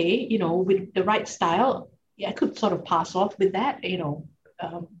go, okay, with the right style, I could sort of pass off with that,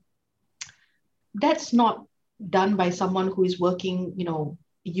 that's not done by someone who is working,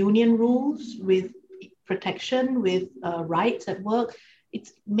 union rules with protection, with rights at work.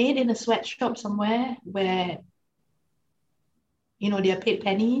 It's made in a sweatshop somewhere where, they are paid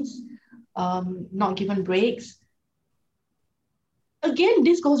pennies, not given breaks. Again,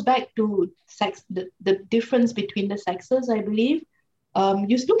 this goes back to sex, the difference between the sexes, I believe.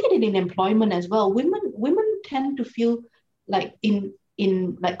 You look at it in employment as well. Women tend to feel like in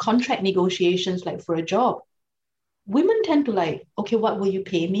like contract negotiations, like for a job, women tend to like, okay, what will you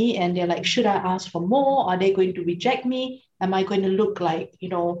pay me? And they're like, should I ask for more? Are they going to reject me? Am I going to look like,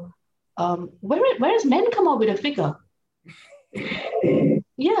 whereas men come up with a figure?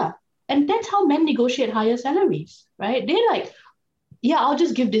 Yeah. And that's how men negotiate higher salaries, right? They're like, yeah, I'll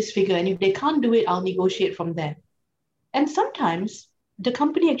just give this figure. And if they can't do it, I'll negotiate from there. And sometimes the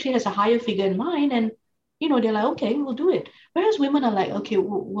company actually has a higher figure in mind, and, they're like, okay, we'll do it. Whereas women are like, okay,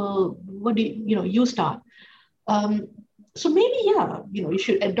 well, what do you start? So maybe, you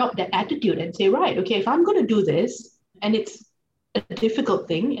should adopt that attitude and say, right, okay, if I'm going to do this and it's a difficult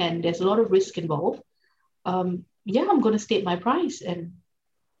thing and there's a lot of risk involved, I'm going to state my price and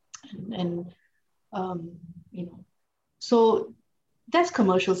so that's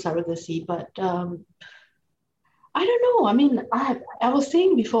commercial surrogacy. But I don't know. I mean, I was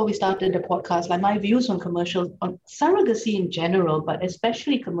saying before we started the podcast, like my views on commercial, on surrogacy in general, but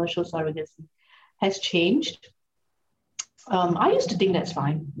especially commercial surrogacy, has changed. I used to think that's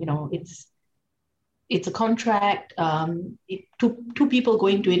fine. It's a contract. Two people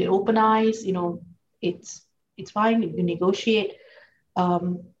going to it open eyes. It's fine. You negotiate.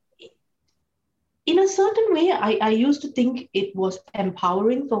 Um, in a certain way, I used to think it was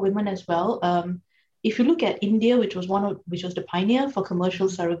empowering for women as well. If you look at India, which was the pioneer for commercial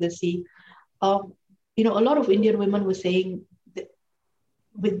surrogacy, um, a lot of Indian women were saying that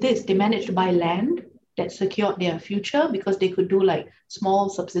with this, they managed to buy land that secured their future because they could do like small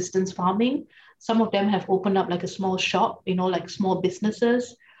subsistence farming. Some of them have opened up like a small shop, like small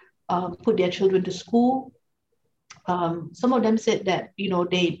businesses, put their children to school. Some of them said that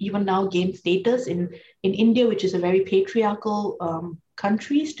they even now gain status in India, which is a very patriarchal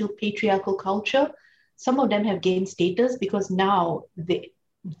country, still patriarchal culture. Some of them have gained status because now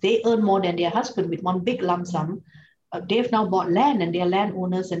they earn more than their husband with one big lump sum. They've now bought land and they're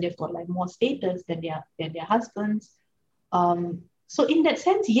landowners and they've got like more status than their husbands. So in that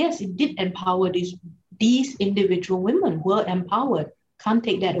sense, yes, it did empower these individual women were empowered. Can't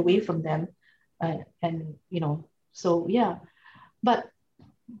take that away from them, and so yeah. But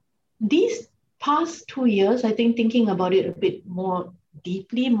these past 2 years, I think thinking about it a bit more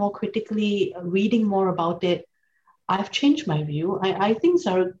deeply, more critically, reading more about it, I've changed my view. I think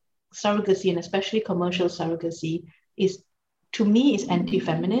surrogacy, and especially commercial surrogacy, to me, is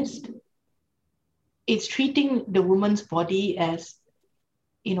anti-feminist. It's treating the woman's body as,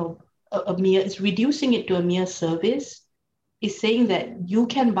 it's reducing it to a mere service. It's saying that you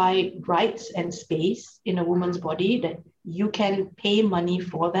can buy rights and space in a woman's body, that you can pay money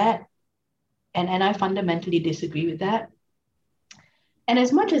for that. And I fundamentally disagree with that. And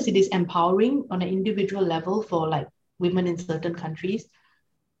as much as it is empowering on an individual level for like women in certain countries,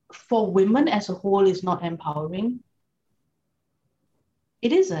 for women as a whole, is not empowering.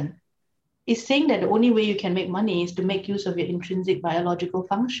 It isn't. It's saying that the only way you can make money is to make use of your intrinsic biological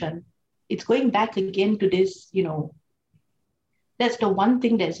function. It's going back again to this, that's the one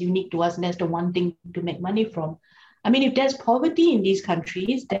thing that's unique to us, and that's the one thing to make money from. I mean, if there's poverty in these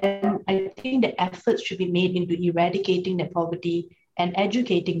countries, then I think the efforts should be made into eradicating that poverty and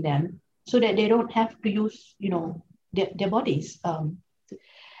educating them so that they don't have to use, their bodies.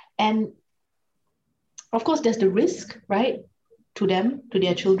 And of course, there's the risk, right, to them, to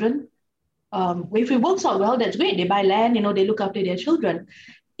their children. If it works out well, that's great. They buy land, they look after their children.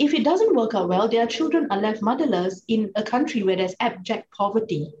 If it doesn't work out well, their children are left motherless in a country where there's abject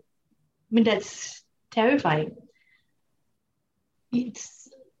poverty. I mean, that's terrifying. It's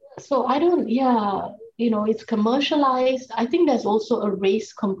commercialized. I think there's also a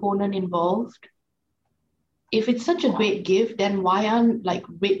race component involved. If it's such a great gift, then why aren't like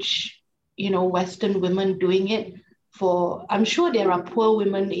rich, Western women doing it? I'm sure there are poor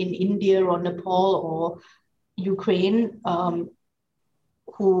women in India or Nepal or Ukraine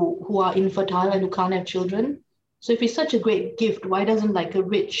who are infertile and who can't have children. So if it's such a great gift, why doesn't like a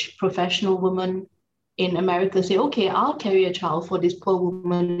rich professional woman in America say, okay, I'll carry a child for this poor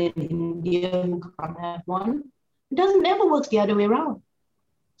woman in India who can't have one? It never works the other way around.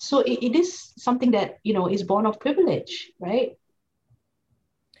 So it is something that, is born of privilege, right?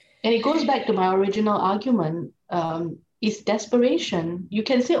 And it goes back to my original argument. It's desperation. You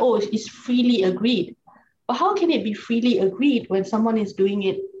can say, oh, it's freely agreed. But how can it be freely agreed when someone is doing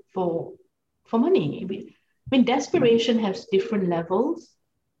it for money? I mean, desperation has different levels,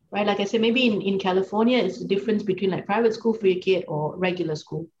 right? Like I said, maybe in California, it's the difference between like private school for your kid or regular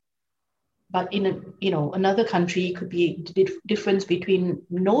school. But in another country, it could be the difference between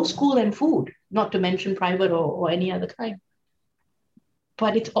no school and food, not to mention private or any other kind.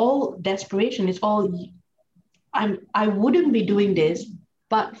 But it's all desperation. It's all, I wouldn't be doing this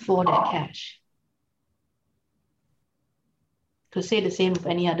but for that cash. To say the same of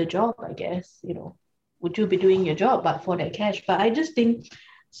any other job, I guess, would you be doing your job but for that cash? But I just think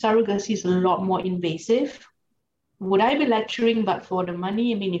surrogacy is a lot more invasive. Would I be lecturing but for the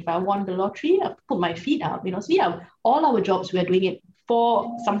money? I mean, if I won the lottery, I'd put my feet up, so yeah, all our jobs, we're doing it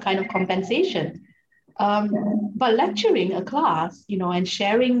for some kind of compensation. But lecturing a class, and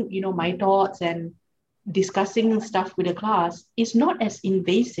sharing, my thoughts and discussing stuff with a class is not as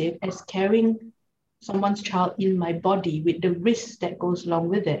invasive as carrying someone's child in my body with the risk that goes along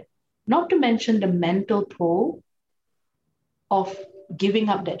with it. Not to mention the mental toll of giving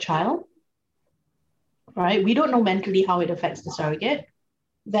up that child, right? We don't know mentally how it affects the surrogate.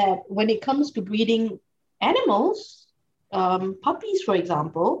 That when it comes to breeding animals, puppies, for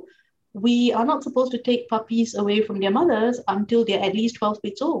example, we are not supposed to take puppies away from their mothers until they're at least 12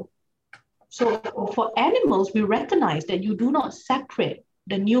 weeks old. So for animals, we recognize that you do not separate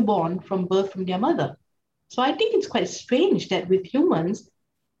the newborn from birth from their mother. So I think it's quite strange that with humans,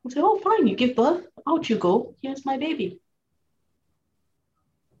 we say, oh, fine, you give birth, out you go, here's my baby.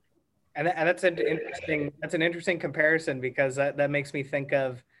 And that's an interesting comparison, because that makes me think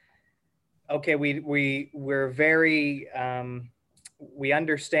of, okay, we're very we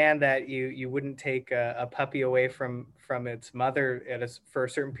understand that you wouldn't take a puppy away from its mother for a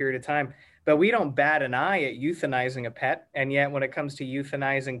certain period of time, but we don't bat an eye at euthanizing a pet. And yet when it comes to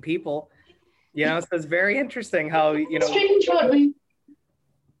euthanizing people, so it's very interesting how, strange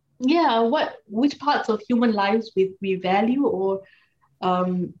which parts of human lives we value, or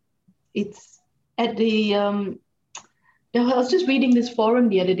it's at the I was just reading this forum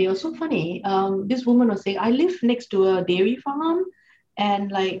the other day. It was so funny. This woman was saying, I live next to a dairy farm,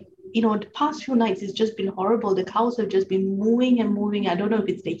 and the past few nights it's just been horrible. The cows have just been moving and moving. I don't know if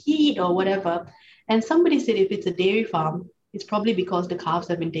it's the heat or whatever. And somebody said if it's a dairy farm, it's probably because the calves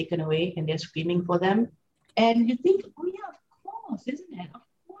have been taken away and they're screaming for them. And you think, oh yeah, of course, isn't it? Of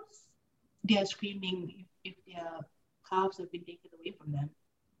course they are screaming if their calves have been taken away from them.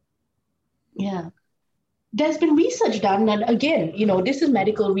 Yeah. There's been research done, and again, this is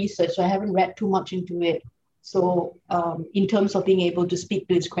medical research, so I haven't read too much into it. So in terms of being able to speak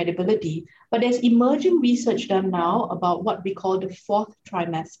to its credibility, but there's emerging research done now about what we call the fourth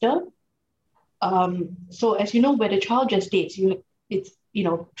trimester. So as you know, where the child gestates, it's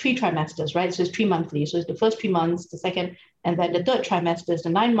 3 trimesters, right? So it's 3 monthly. So it's the first 3 months, the second, and then the third trimester is the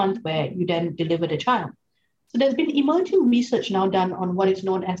 9 month where you then deliver the child. So there's been emerging research now done on what is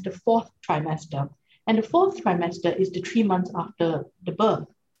known as the fourth trimester. And the fourth trimester is the 3 months after the birth,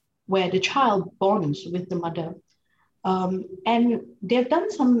 where the child bonds with the mother. And they've done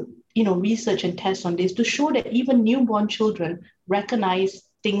some, research and tests on this to show that even newborn children recognize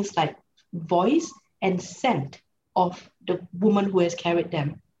things like voice and scent of the woman who has carried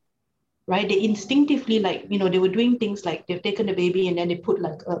them, right? They instinctively, they were doing things like they've taken the baby and then they put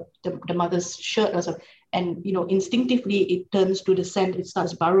the mother's shirt or something, and, instinctively it turns to the scent, it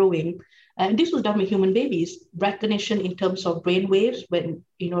starts burrowing. And this was done with human babies, recognition in terms of brain waves when,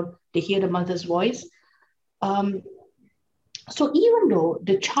 they hear the mother's voice. So even though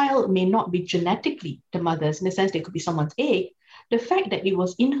the child may not be genetically the mother's, in the sense they could be someone's egg, the fact that it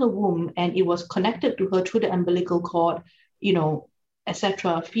was in her womb and it was connected to her through the umbilical cord,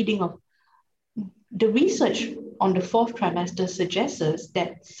 etc., feeding of, the research on the fourth trimester suggests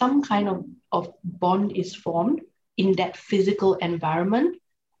that some kind of bond is formed in that physical environment,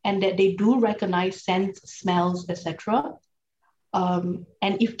 and that they do recognize scents, smells, etc. And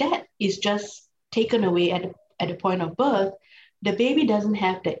if that is just taken away at the point of birth, the baby doesn't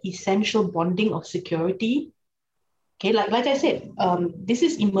have the essential bonding of security. Okay, like I said, this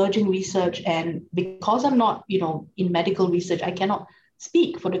is emerging research, and because I'm not, in medical research, I cannot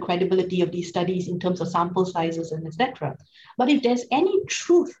speak for the credibility of these studies in terms of sample sizes and etc. But if there's any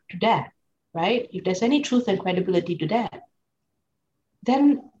truth to that, right? If there's any truth and credibility to that,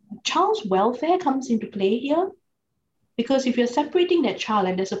 then child's welfare comes into play here. Because if you're separating that child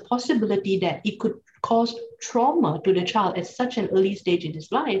and there's a possibility that it could cause trauma to the child at such an early stage in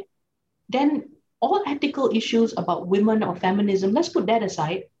his life, then all ethical issues about women or feminism, let's put that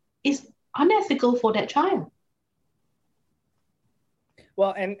aside, is unethical for that child.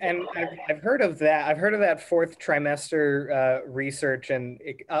 Well, and I've heard of that. I've heard of that fourth trimester research, and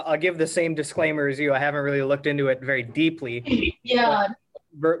I'll give the same disclaimer as you. I haven't really looked into it very deeply. Yeah.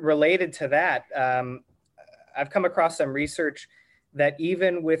 Related to that, I've come across some research that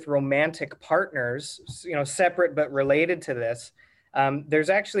even with romantic partners, separate but related to this, there's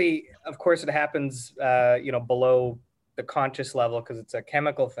actually, of course, it happens, below the conscious level because it's a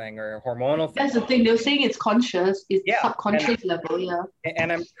chemical thing or a hormonal thing. That's the thing. They're saying it's conscious, it's subconscious level, yeah. And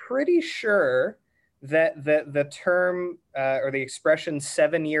I'm pretty sure that the term or the expression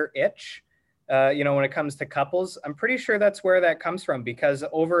 7-year itch, when it comes to couples, I'm pretty sure that's where that comes from, because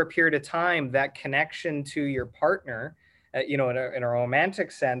over a period of time, that connection to your partner, in a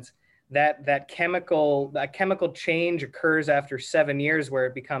romantic sense, that chemical change occurs after 7 years where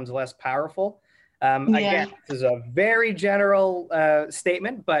it becomes less powerful. Again, this is a very general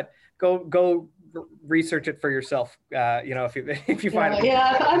statement, but go research it for yourself. If you find it.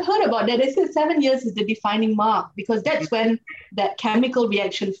 Yeah, I've heard about that. They say 7 years is the defining mark, because that's when that chemical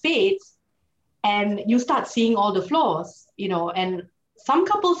reaction fades and you start seeing all the flaws, and some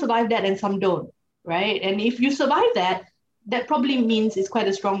couples survive that and some don't, right? And if you survive that, that probably means it's quite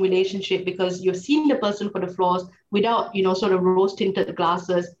a strong relationship, because you've seen the person for the flaws without, sort of rose-tinted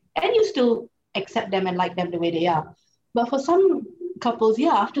glasses. and you still accept them and like them the way they are. But for some couples,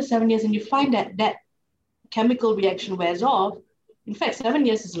 yeah, after 7 years, and you find that that chemical reaction wears off. In fact, 7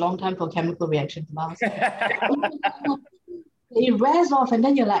 years is a long time for a chemical reaction to last. It wears off, and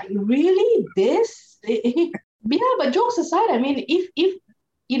then you're like, really, this? Yeah, but jokes aside, I mean, if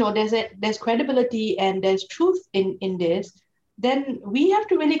you know there's credibility and there's truth in this, then we have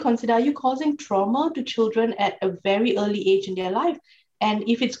to really consider, are you causing trauma to children at a very early age in their life? And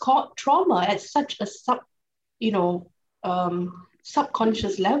if it's called trauma at such a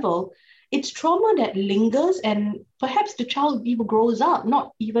subconscious level, it's trauma that lingers, and perhaps the child even grows up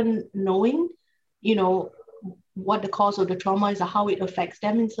not even knowing, you know, what the cause of the trauma is or how it affects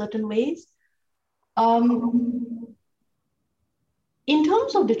them in certain ways. In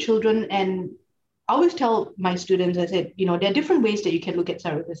terms of the children, and I always tell my students, I said, you know, there are different ways that you can look at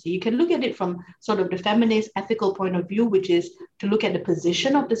surrogacy. You can look at it from sort of the feminist ethical point of view, which is to look at the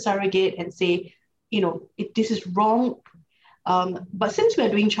position of the surrogate and say, you know, this is wrong. But since we're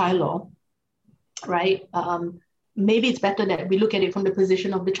doing child law, right, maybe it's better that we look at it from the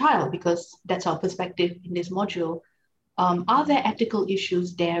position of the child, because that's our perspective in this module. Are there ethical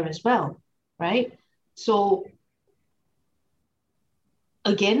issues there as well, right? So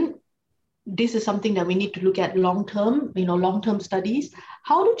again, this is something that we need to look at long-term, you know, long-term studies.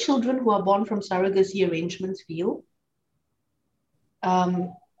 How do children who are born from surrogacy arrangements feel? And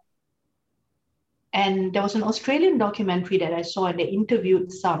there was an Australian documentary that I saw, and they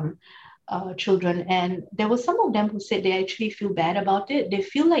interviewed some children, and there were some of them who said they actually feel bad about it. They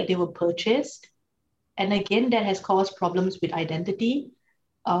feel like they were purchased. And again, that has caused problems with identity.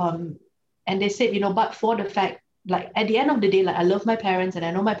 And they said, you know, but for the fact, like at the end of the day, like I love my parents and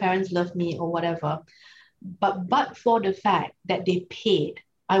I know my parents love me or whatever, but for the fact that they paid,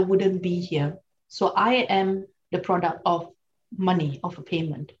 I wouldn't be here. So I am the product of money, of a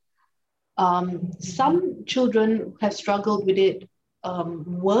payment. Some children have struggled with it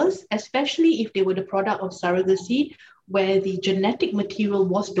worse, especially if they were the product of surrogacy, where the genetic material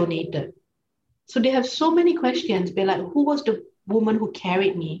was donated. So they have so many questions. They're like, who was the woman who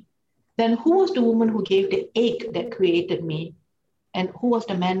carried me? Then who was the woman who gave the egg that created me? And who was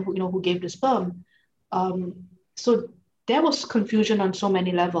the man who, you know, who gave the sperm? So there was confusion on so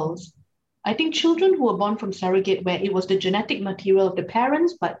many levels. I think children who were born from surrogate, where it was the genetic material of the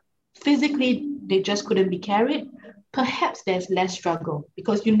parents, but physically they just couldn't be carried, perhaps there's less struggle,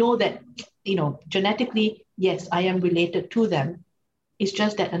 because you know that, you know, genetically, yes, I am related to them. It's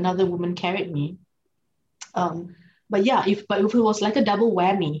just that another woman carried me. But yeah, if it was like a double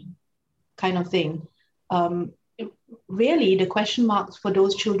whammy kind of thing, really the question marks for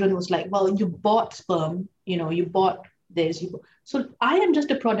those children was like, well, you bought sperm, you know, you bought this. So I am just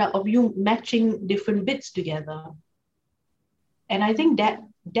a product of you matching different bits together. And I think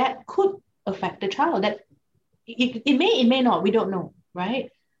that could affect the child. That it may not, we don't know, right?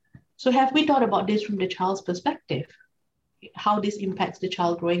 So have we thought about this from the child's perspective? How this impacts the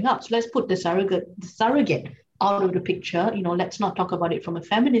child growing up? So let's put the surrogate out of the picture. You know, let's not talk about it from a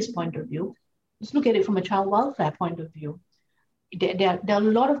feminist point of view. Let's look at it from a child welfare point of view. There are a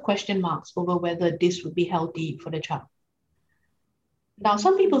lot of question marks over whether this would be healthy for the child. Now,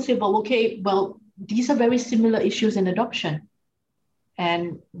 some people say, well, okay, well, these are very similar issues in adoption.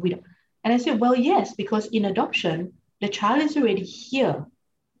 And I say, well, yes, because in adoption, the child is already here.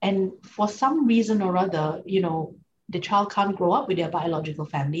 And for some reason or other, you know, the child can't grow up with their biological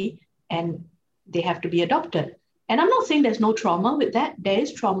family and they have to be adopted. And I'm not saying there's no trauma with that. There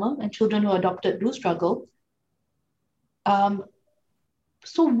is trauma, and children who are adopted do struggle.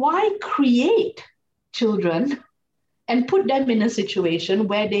 So why create children and put them in a situation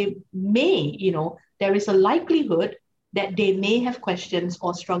where they may, you know, there is a likelihood that they may have questions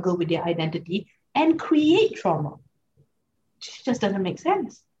or struggle with their identity and create trauma? It just doesn't make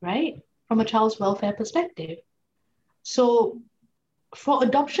sense, right? From a child's welfare perspective. So for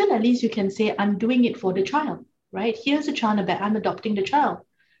adoption, at least you can say, I'm doing it for the child, right? Here's a child, I'm adopting the child.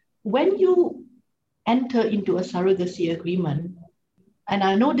 When you enter into a surrogacy agreement, and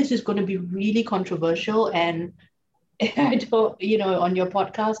I know this is going to be really controversial, and I don't, you know, on your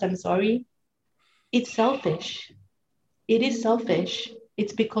podcast, I'm sorry, it's selfish. It is selfish.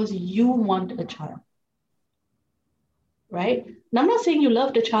 It's because you want a child, right? And I'm not saying you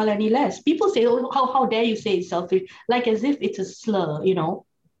love the child any less. People say, oh, how dare you say it's selfish? Like as if it's a slur, you know.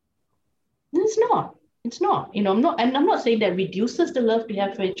 It's not. It's not. You know, I'm not saying that reduces the love we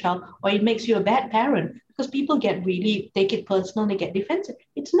have for a child or it makes you a bad parent, because people take it personal, they get defensive.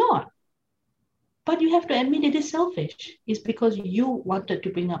 It's not. But you have to admit it is selfish. It's because you wanted to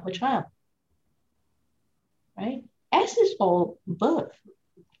bring up a child, right? As is all birth.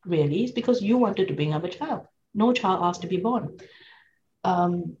 really. It's because you wanted to bring up a child. No child asked to be born.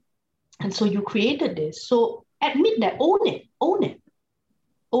 And so you created this. So admit that, own it, own it.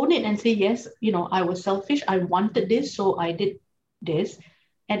 Own it and say, yes, I was selfish. I wanted this, so I did this.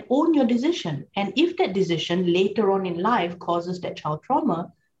 And own your decision. And if that decision later on in life causes that child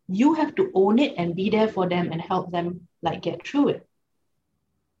trauma, you have to own it and be there for them and help them get through it.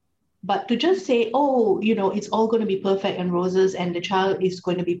 But to just say, oh, it's all going to be perfect and roses and the child is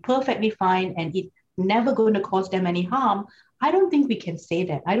going to be perfectly fine and it's never going to cause them any harm, I don't think we can say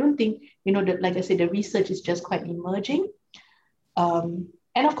that. I don't think, that, like I said, the research is just quite emerging.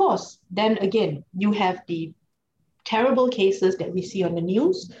 And of course, then again, you have the terrible cases that we see on the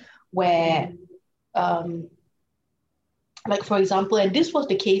news where, like, for example, and this was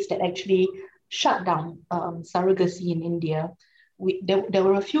the case that actually shut down surrogacy in India. There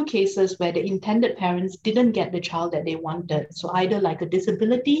were a few cases where the intended parents didn't get the child that they wanted. So either like a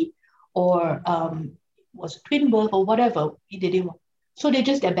disability or was a twin birth or whatever they didn't want. So they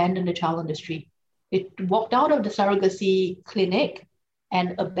just abandoned the child on the street. They walked out of the surrogacy clinic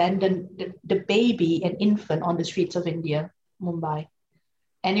and abandoned the baby and infant on the streets of India, Mumbai.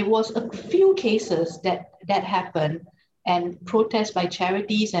 And it was a few cases that happened, and protests by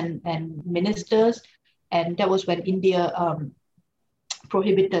charities and ministers. And that was when India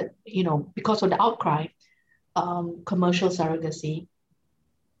prohibited, because of the outcry, commercial surrogacy.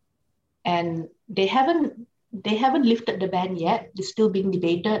 And they haven't lifted the ban yet. It's still being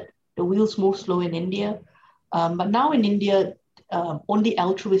debated. The wheels move slow in India. But now in India, only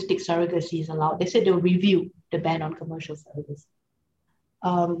altruistic surrogacy is allowed. They said they'll review the ban on commercial surrogacy.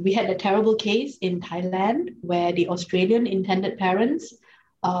 We had a terrible case in Thailand where the Australian intended parents,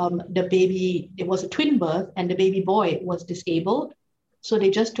 the baby, it was a twin birth and the baby boy was disabled. So they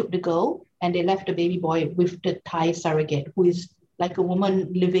just took the girl and they left the baby boy with the Thai surrogate, who is like a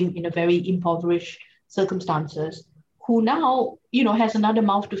woman living in a very impoverished circumstances, who now, has another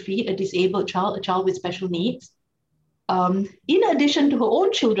mouth to feed, a disabled child, a child with special needs, in addition to her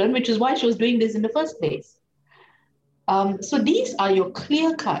own children, which is why she was doing this in the first place. So these are your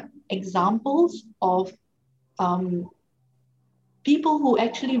clear-cut examples of people who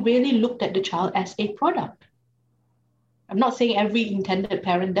actually really looked at the child as a product. I'm not saying every intended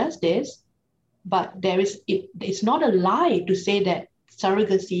parent does this, but it's not a lie to say that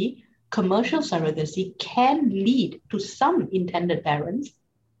surrogacy, commercial surrogacy, can lead to some intended parents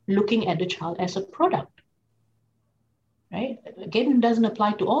looking at the child as a product, right? Again, it doesn't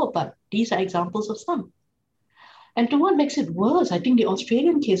apply to all, but these are examples of some. And to what makes it worse, I think the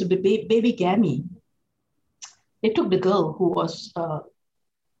Australian case of the baby Gammy, they took the girl who was,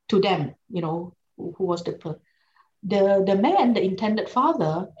 to them, who was the man, the intended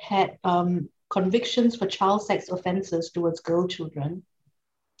father, had convictions for child sex offenses towards girl children.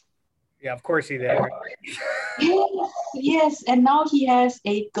 Yeah, of course he did. Yes. And now he has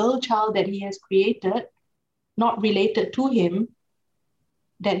a girl child that he has created, not related to him,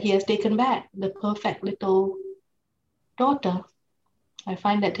 that he has taken back, the perfect little daughter. I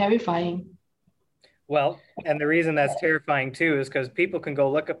find that terrifying. Well, and the reason that's terrifying too is because people can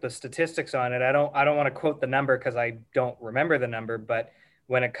go look up the statistics on it. I don't want to quote the number because I don't remember the number, but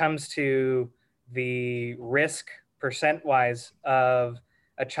when it comes to the risk percent-wise of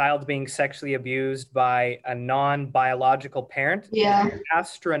a child being sexually abused by a non-biological parent, it's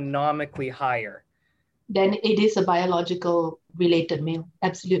astronomically higher than it is a biological related male.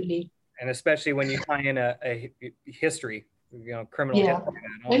 Absolutely. And especially when you tie in a history, criminal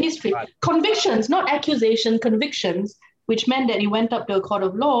history. Convictions, not accusation, convictions, which meant that he went up to a court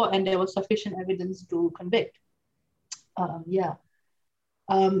of law and there was sufficient evidence to convict.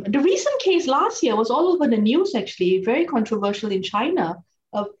 The recent case last year was all over the news, actually, very controversial in China.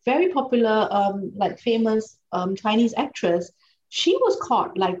 A very popular, famous Chinese actress, she was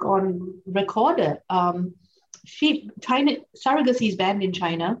caught on recorded. Surrogacy is banned in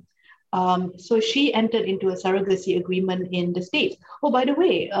China. So she entered into a surrogacy agreement in the States. Oh, by the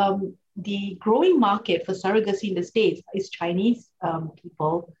way, the growing market for surrogacy in the States is Chinese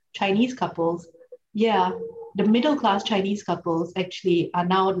people, Chinese couples. Yeah, the middle-class Chinese couples actually are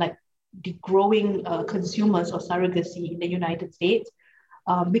now the growing consumers of surrogacy in the United States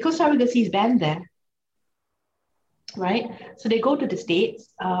because surrogacy is banned there, right? So they go to the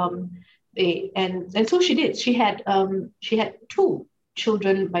States. And so she did. She had 2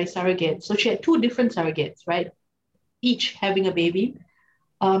 children by surrogate. So she had 2 different surrogates, right? Each having a baby.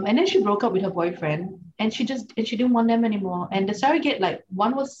 And then she broke up with her boyfriend and she didn't want them anymore. And the surrogate,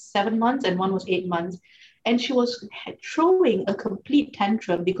 one was 7 months and one was 8 months. And she was throwing a complete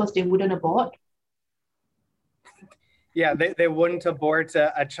tantrum because they wouldn't abort. Yeah, they wouldn't abort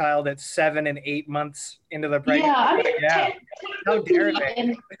a child at 7 and 8 months into the pregnancy. Yeah, I mean, Yeah, how dare technically, they?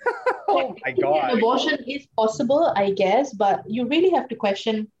 and Oh my technically an God. abortion is possible, I guess, but you really have to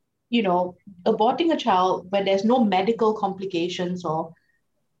question, aborting a child where there's no medical complications or,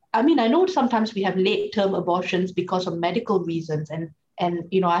 I mean, I know sometimes we have late term abortions because of medical reasons, and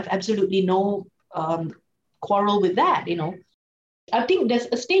I've absolutely no quarrel with that. I think there's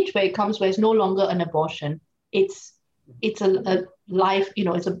a stage where it comes where it's no longer an abortion. It's a life,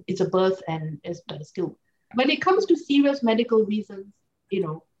 it's a birth, and it's still. When it comes to serious medical reasons, you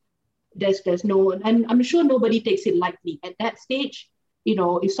know, there's no, and I'm sure nobody takes it lightly at that stage.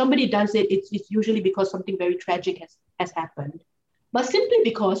 If somebody does it, it's usually because something very tragic has happened, but simply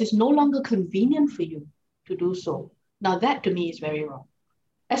because it's no longer convenient for you to do so. Now that to me is very wrong,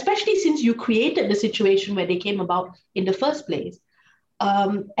 especially since you created the situation where they came about in the first place.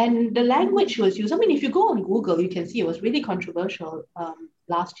 And the language was used. I mean, if you go on Google, you can see it was really controversial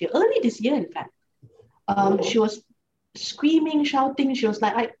last year, early this year, in fact. She was screaming, shouting. She was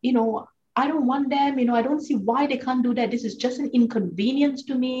like, I don't want them. I don't see why they can't do that. This is just an inconvenience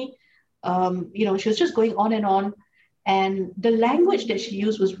to me. She was just going on and on. And the language that she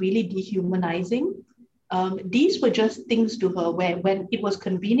used was really dehumanizing. These were just things to her where when it was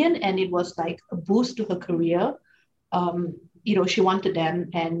convenient and it was like a boost to her career, she wanted them.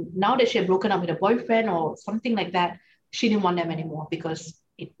 And now that she had broken up with a boyfriend or something like that, she didn't want them anymore because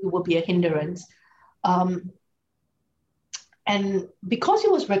it would be a hindrance. And because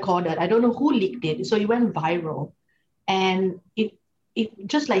it was recorded, I don't know who leaked it, so it went viral, and it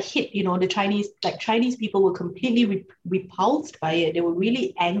just like hit, the Chinese people were completely repulsed by it. They were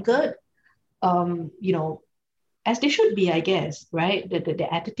really angered, as they should be, I guess, right? The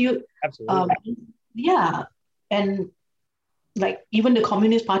attitude. Absolutely. Yeah, and like even the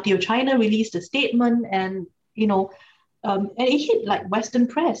Communist Party of China released a statement, and and it hit like Western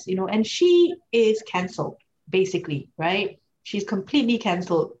press, and she is cancelled basically, right? She's completely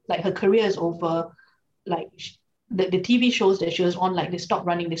cancelled. Like her career is over. Like the TV shows that she was on, like they stopped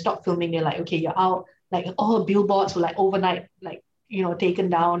running, they stopped filming. They're like, okay, you're out. Like all her billboards were like overnight, like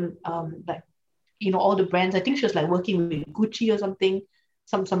taken down. Like all the brands. I think she was like working with Gucci or something,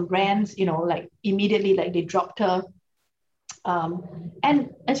 some brands. Like immediately like they dropped her.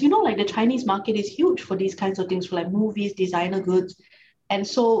 And as you know, like the Chinese market is huge for these kinds of things, for like movies, designer goods. And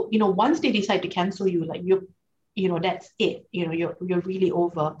so, once they decide to cancel you, like that's it. You're really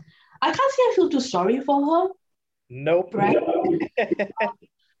over. I can't say I feel too sorry for her. Nope. Right?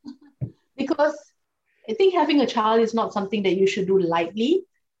 Because I think having a child is not something that you should do lightly.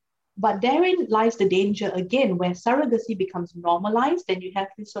 But therein lies the danger again, where surrogacy becomes normalized, and you have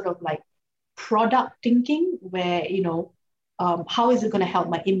this sort of like product thinking where, how is it going to help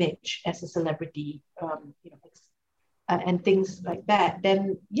my image as a celebrity, and things like that.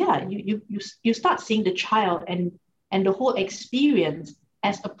 Then, yeah, you start seeing the child and the whole experience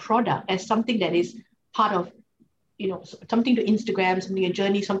as a product, as something that is part of, something to Instagram, something, a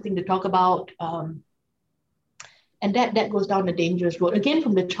journey, something to talk about. And that goes down a dangerous road, again,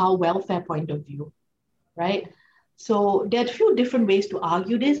 from the child welfare point of view, right? So there are a few different ways to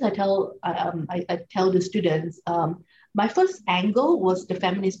argue this. I tell the students, my first angle was the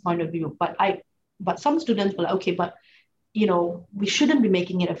feminist point of view, but some students were like, okay, but we shouldn't be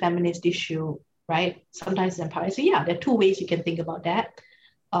making it a feminist issue, right? Sometimes it's empowering. So yeah, there are two ways you can think about that.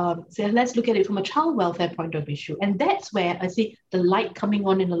 So let's look at it from a child welfare point of view. And that's where I see the light coming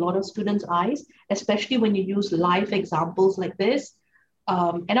on in a lot of students' eyes, especially when you use live examples like this.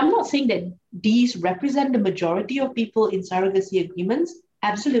 And I'm not saying that these represent the majority of people in surrogacy agreements.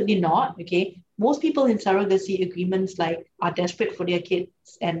 Absolutely not, okay? Most people in surrogacy agreements are desperate for their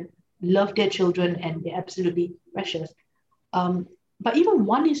kids and love their children, and they're absolutely precious. But even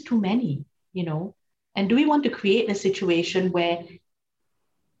one is too many, And do we want to create a situation where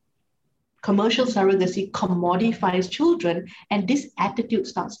commercial surrogacy commodifies children and this attitude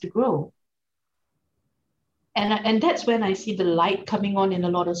starts to grow? And that's when I see the light coming on in a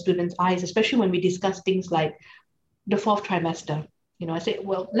lot of students' eyes, especially when we discuss things like the fourth trimester. I say,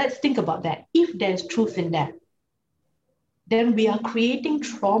 well, let's think about that. If there's truth in that, then we are creating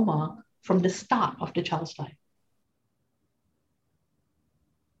trauma from the start of the child's life.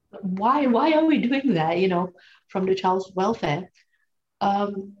 Why are we doing that, from the child's welfare?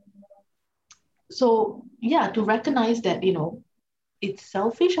 So yeah, to recognize that, it's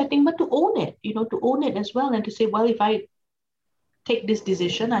selfish, I think, but to own it, to own it as well, and to say, well, if I take this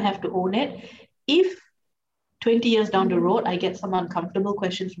decision, I have to own it. If 20 years down the road, I get some uncomfortable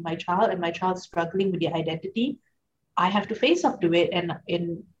questions from my child and my child's struggling with their identity, I have to face up to it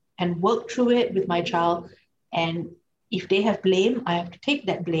and work through it with my child and If they have blame, I have to take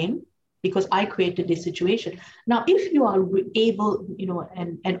that blame because I created this situation. Now, if you are able,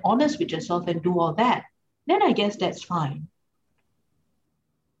 and honest with yourself and do all that, then I guess that's fine.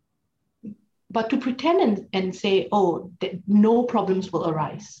 But to pretend and say, oh, no problems will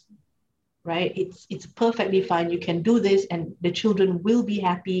arise, right? It's perfectly fine. You can do this and the children will be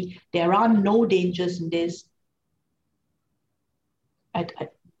happy. There are no dangers in this. I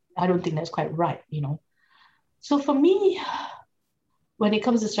don't think that's quite right, So for me, when it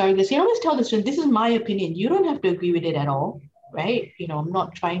comes to surrogacy, I always tell the students, this is my opinion. You don't have to agree with it at all, right? I'm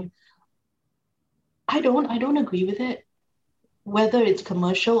not trying. I don't agree with it. Whether it's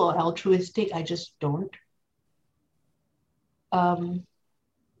commercial or altruistic, I just don't.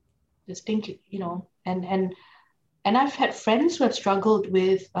 Just think, and I've had friends who have struggled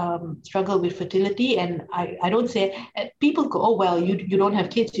with fertility, and I don't say, people go, oh well, you don't have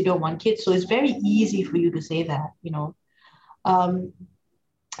kids, you don't want kids, so it's very easy for you to say that, no,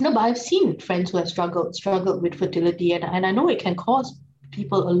 but I've seen friends who have struggled with fertility, and I know it can cause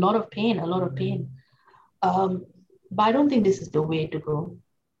people a lot of pain. But I don't think this is the way to go.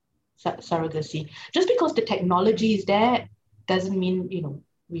 Surrogacy, just because the technology is there doesn't mean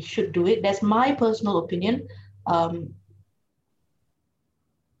we should do it. That's my personal opinion.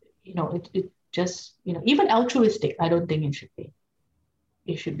 It just even altruistic, I don't think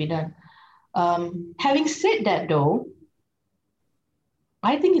it should be done. Having said that, though,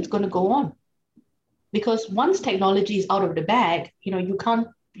 I think it's going to go on because once technology is out of the bag, you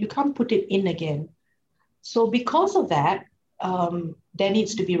can't put it in again. So because of that, there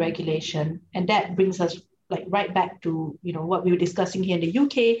needs to be regulation, and that brings us right back to what we were discussing here in the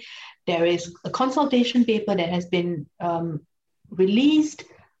UK. There is a consultation paper that has been released.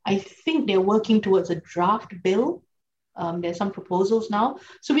 I think they're working towards a draft bill. There's some proposals now,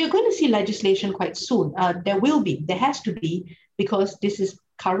 so we are going to see legislation quite soon. There has to be, because this is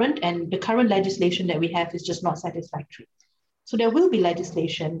current, and the current legislation that we have is just not satisfactory. So there will be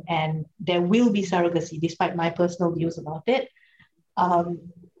legislation, and there will be surrogacy, despite my personal views about it.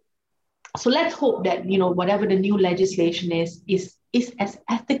 So let's hope that whatever the new legislation is as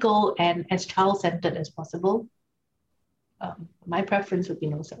ethical and as child-centered as possible. My preference would be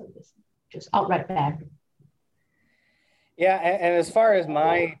no surrogacy, just outright ban. Yeah, and as far as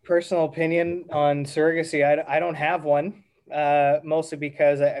my personal opinion on surrogacy, I don't have one, mostly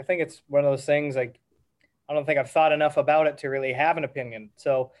because I think it's one of those things, like, I don't think I've thought enough about it to really have an opinion.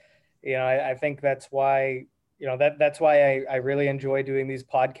 So, I think that's why, that's why I really enjoy doing these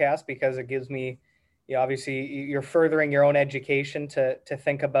podcasts, because it gives me, obviously you're furthering your own education to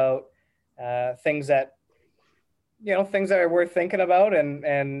think about things that are worth thinking about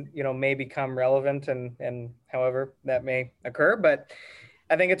and may become relevant and however that may occur. But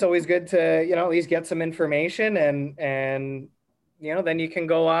I think it's always good to, at least get some information and then you can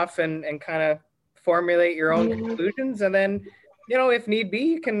go off and kind of formulate your own conclusions, and then if need be,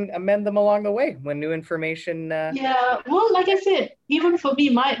 you can amend them along the way when new information well, like I said, even for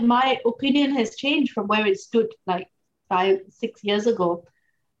me, my opinion has changed from where it stood like 5-6 years ago.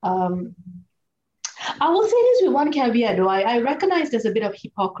 I will say this with one caveat, though. I recognize there's a bit of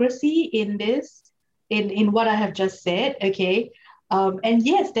hypocrisy in this, in what I have just said, okay? And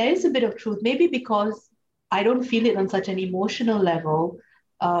yes, there is a bit of truth, maybe because I don't feel it on such an emotional level,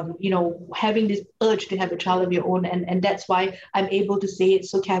 having this urge to have a child of your own. And that's why I'm able to say it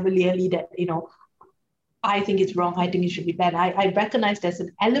so cavalierly that, I think it's wrong, I think it should be banned. I recognize there's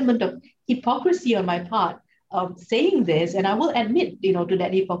an element of hypocrisy on my part saying this, and I will admit, to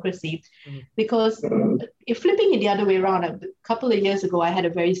that hypocrisy, because if flipping it the other way around, a couple of years ago, I had a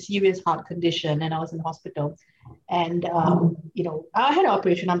very serious heart condition and I was in hospital, and I had an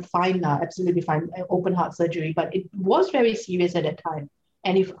operation. I'm fine now, absolutely fine, open heart surgery, but it was very serious at that time.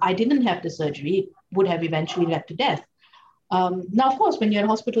 And if I didn't have the surgery, it would have eventually led to death. Now, of course, when you're in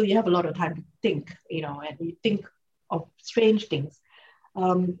hospital, you have a lot of time to think, and you think of strange things.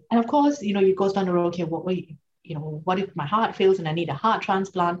 And of course, it goes down the road, okay, what if my heart fails and I need a heart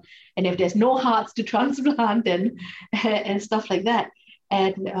transplant? And if there's no hearts to transplant and stuff like that.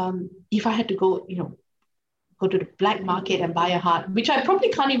 And if I had to go to the black market and buy a heart, which I probably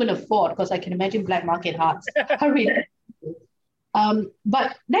can't even afford, because I can imagine black market hearts are really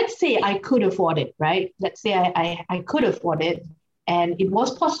but let's say I could afford it, right? Let's say I could afford it. And it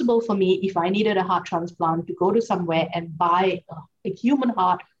was possible for me, if I needed a heart transplant, to go to somewhere and buy a human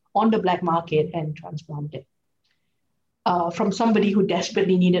heart on the black market and transplant it from somebody who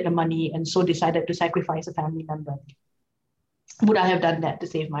desperately needed the money and so decided to sacrifice a family member. Would I have done that to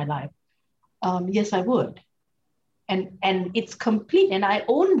save my life? Yes, I would. And it's complete, and I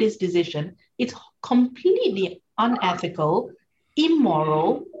own this decision. It's completely unethical,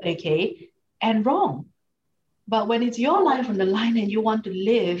 immoral, okay, and wrong. But when it's your life on the line and you want to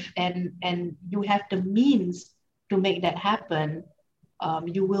live and you have the means to make that happen,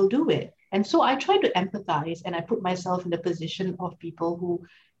 you will do it. And so I try to empathize and I put myself in the position of people who,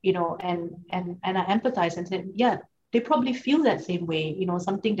 and I empathize and say, yeah, they probably feel that same way,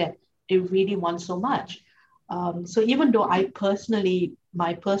 something that they really want so much. So even though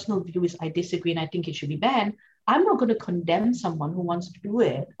my personal view is I disagree and I think it should be banned, I'm not going to condemn someone who wants to do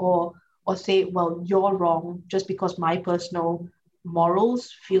it or say, well, you're wrong just because my personal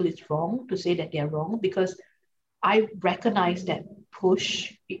morals feel it's wrong to say that they're wrong, because I recognize that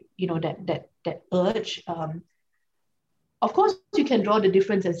push, that urge. Of course, you can draw the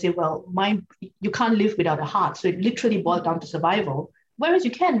difference and say, well, you can't live without a heart. So it literally boils down to survival. Whereas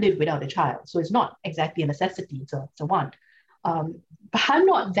you can live without a child. So it's not exactly a necessity, it's a want. But I'm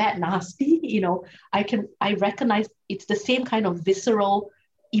not that nasty, I recognize it's the same kind of visceral,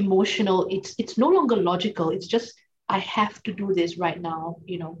 emotional, it's no longer logical. It's just, I have to do this right now,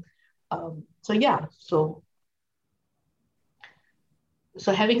 So yeah, so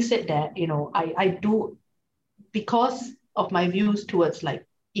having said that, I do, because of my views towards, like,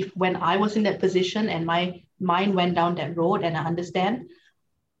 if when I was in that position and my mind went down that road and I understand,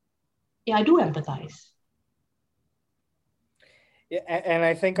 yeah, I do empathize. Yeah, and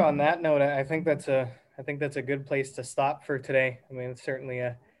I think on that note, I think that's a good place to stop for today. I mean, it's certainly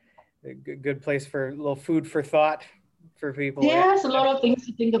a good place for a little food for thought for people. Yeah, it's a lot of things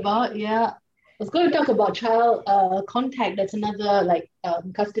to think about. Yeah. I was going to talk about child contact. That's another, like,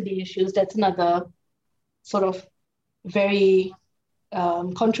 custody issues. That's another sort of very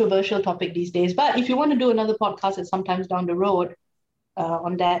controversial topic these days. But if you want to do another podcast at sometimes down the road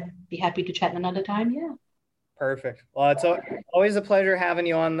on that, be happy to chat another time. Yeah. Perfect. Well, it's always a pleasure having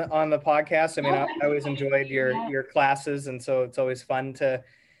you on the podcast. I mean, I always enjoyed your classes, and so it's always fun to,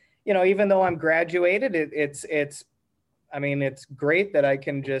 even though I'm graduated, it's great that I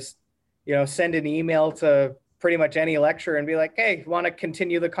can just, send an email to pretty much any lecturer and be like, hey, want to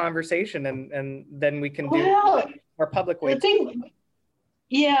continue the conversation, and then we can do more public ways. The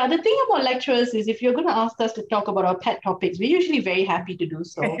thing about lecturers is, if you're going to ask us to talk about our pet topics, we're usually very happy to do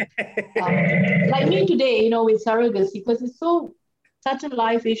so. Like me today, with surrogacy, because it's such a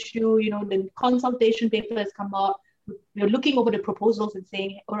live issue, the consultation paper has come out. We're looking over the proposals and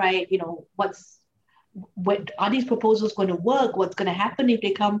saying, all right, what are these proposals going to work? What's going to happen if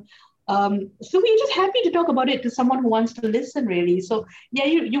they come? So we're just happy to talk about it to someone who wants to listen, really. So yeah,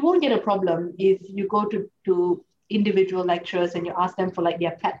 you won't get a problem if you go to individual lecturers and you ask them for, like,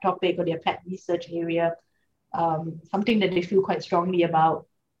 their pet topic or their pet research area, something that they feel quite strongly about.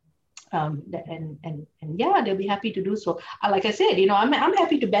 And yeah, they'll be happy to do so. Like I said, I'm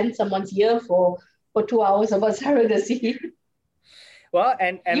happy to bend someone's ear for 2 hours about surrogacy. Well,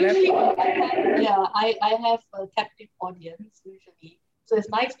 and usually, I have a captive audience usually, so it's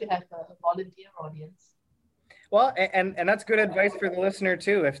nice to have a volunteer audience. Well, and that's good advice for the listener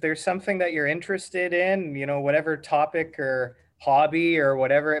too. If there's something that you're interested in, whatever topic or hobby or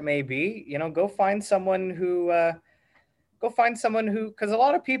whatever it may be, go find someone who, because a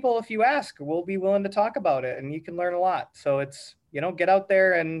lot of people, if you ask, will be willing to talk about it, and you can learn a lot. So it's, get out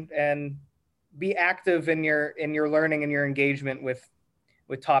there and be active in your learning and your engagement with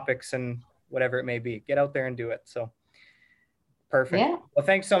topics and whatever it may be. Get out there and do it. So perfect. Yeah. Well,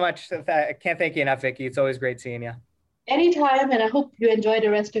 thanks so much. I can't thank you enough, Vickie. It's always great seeing you. Anytime, and I hope you enjoy the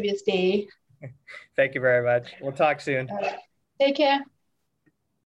rest of your stay. Thank you very much. We'll talk soon. Take care.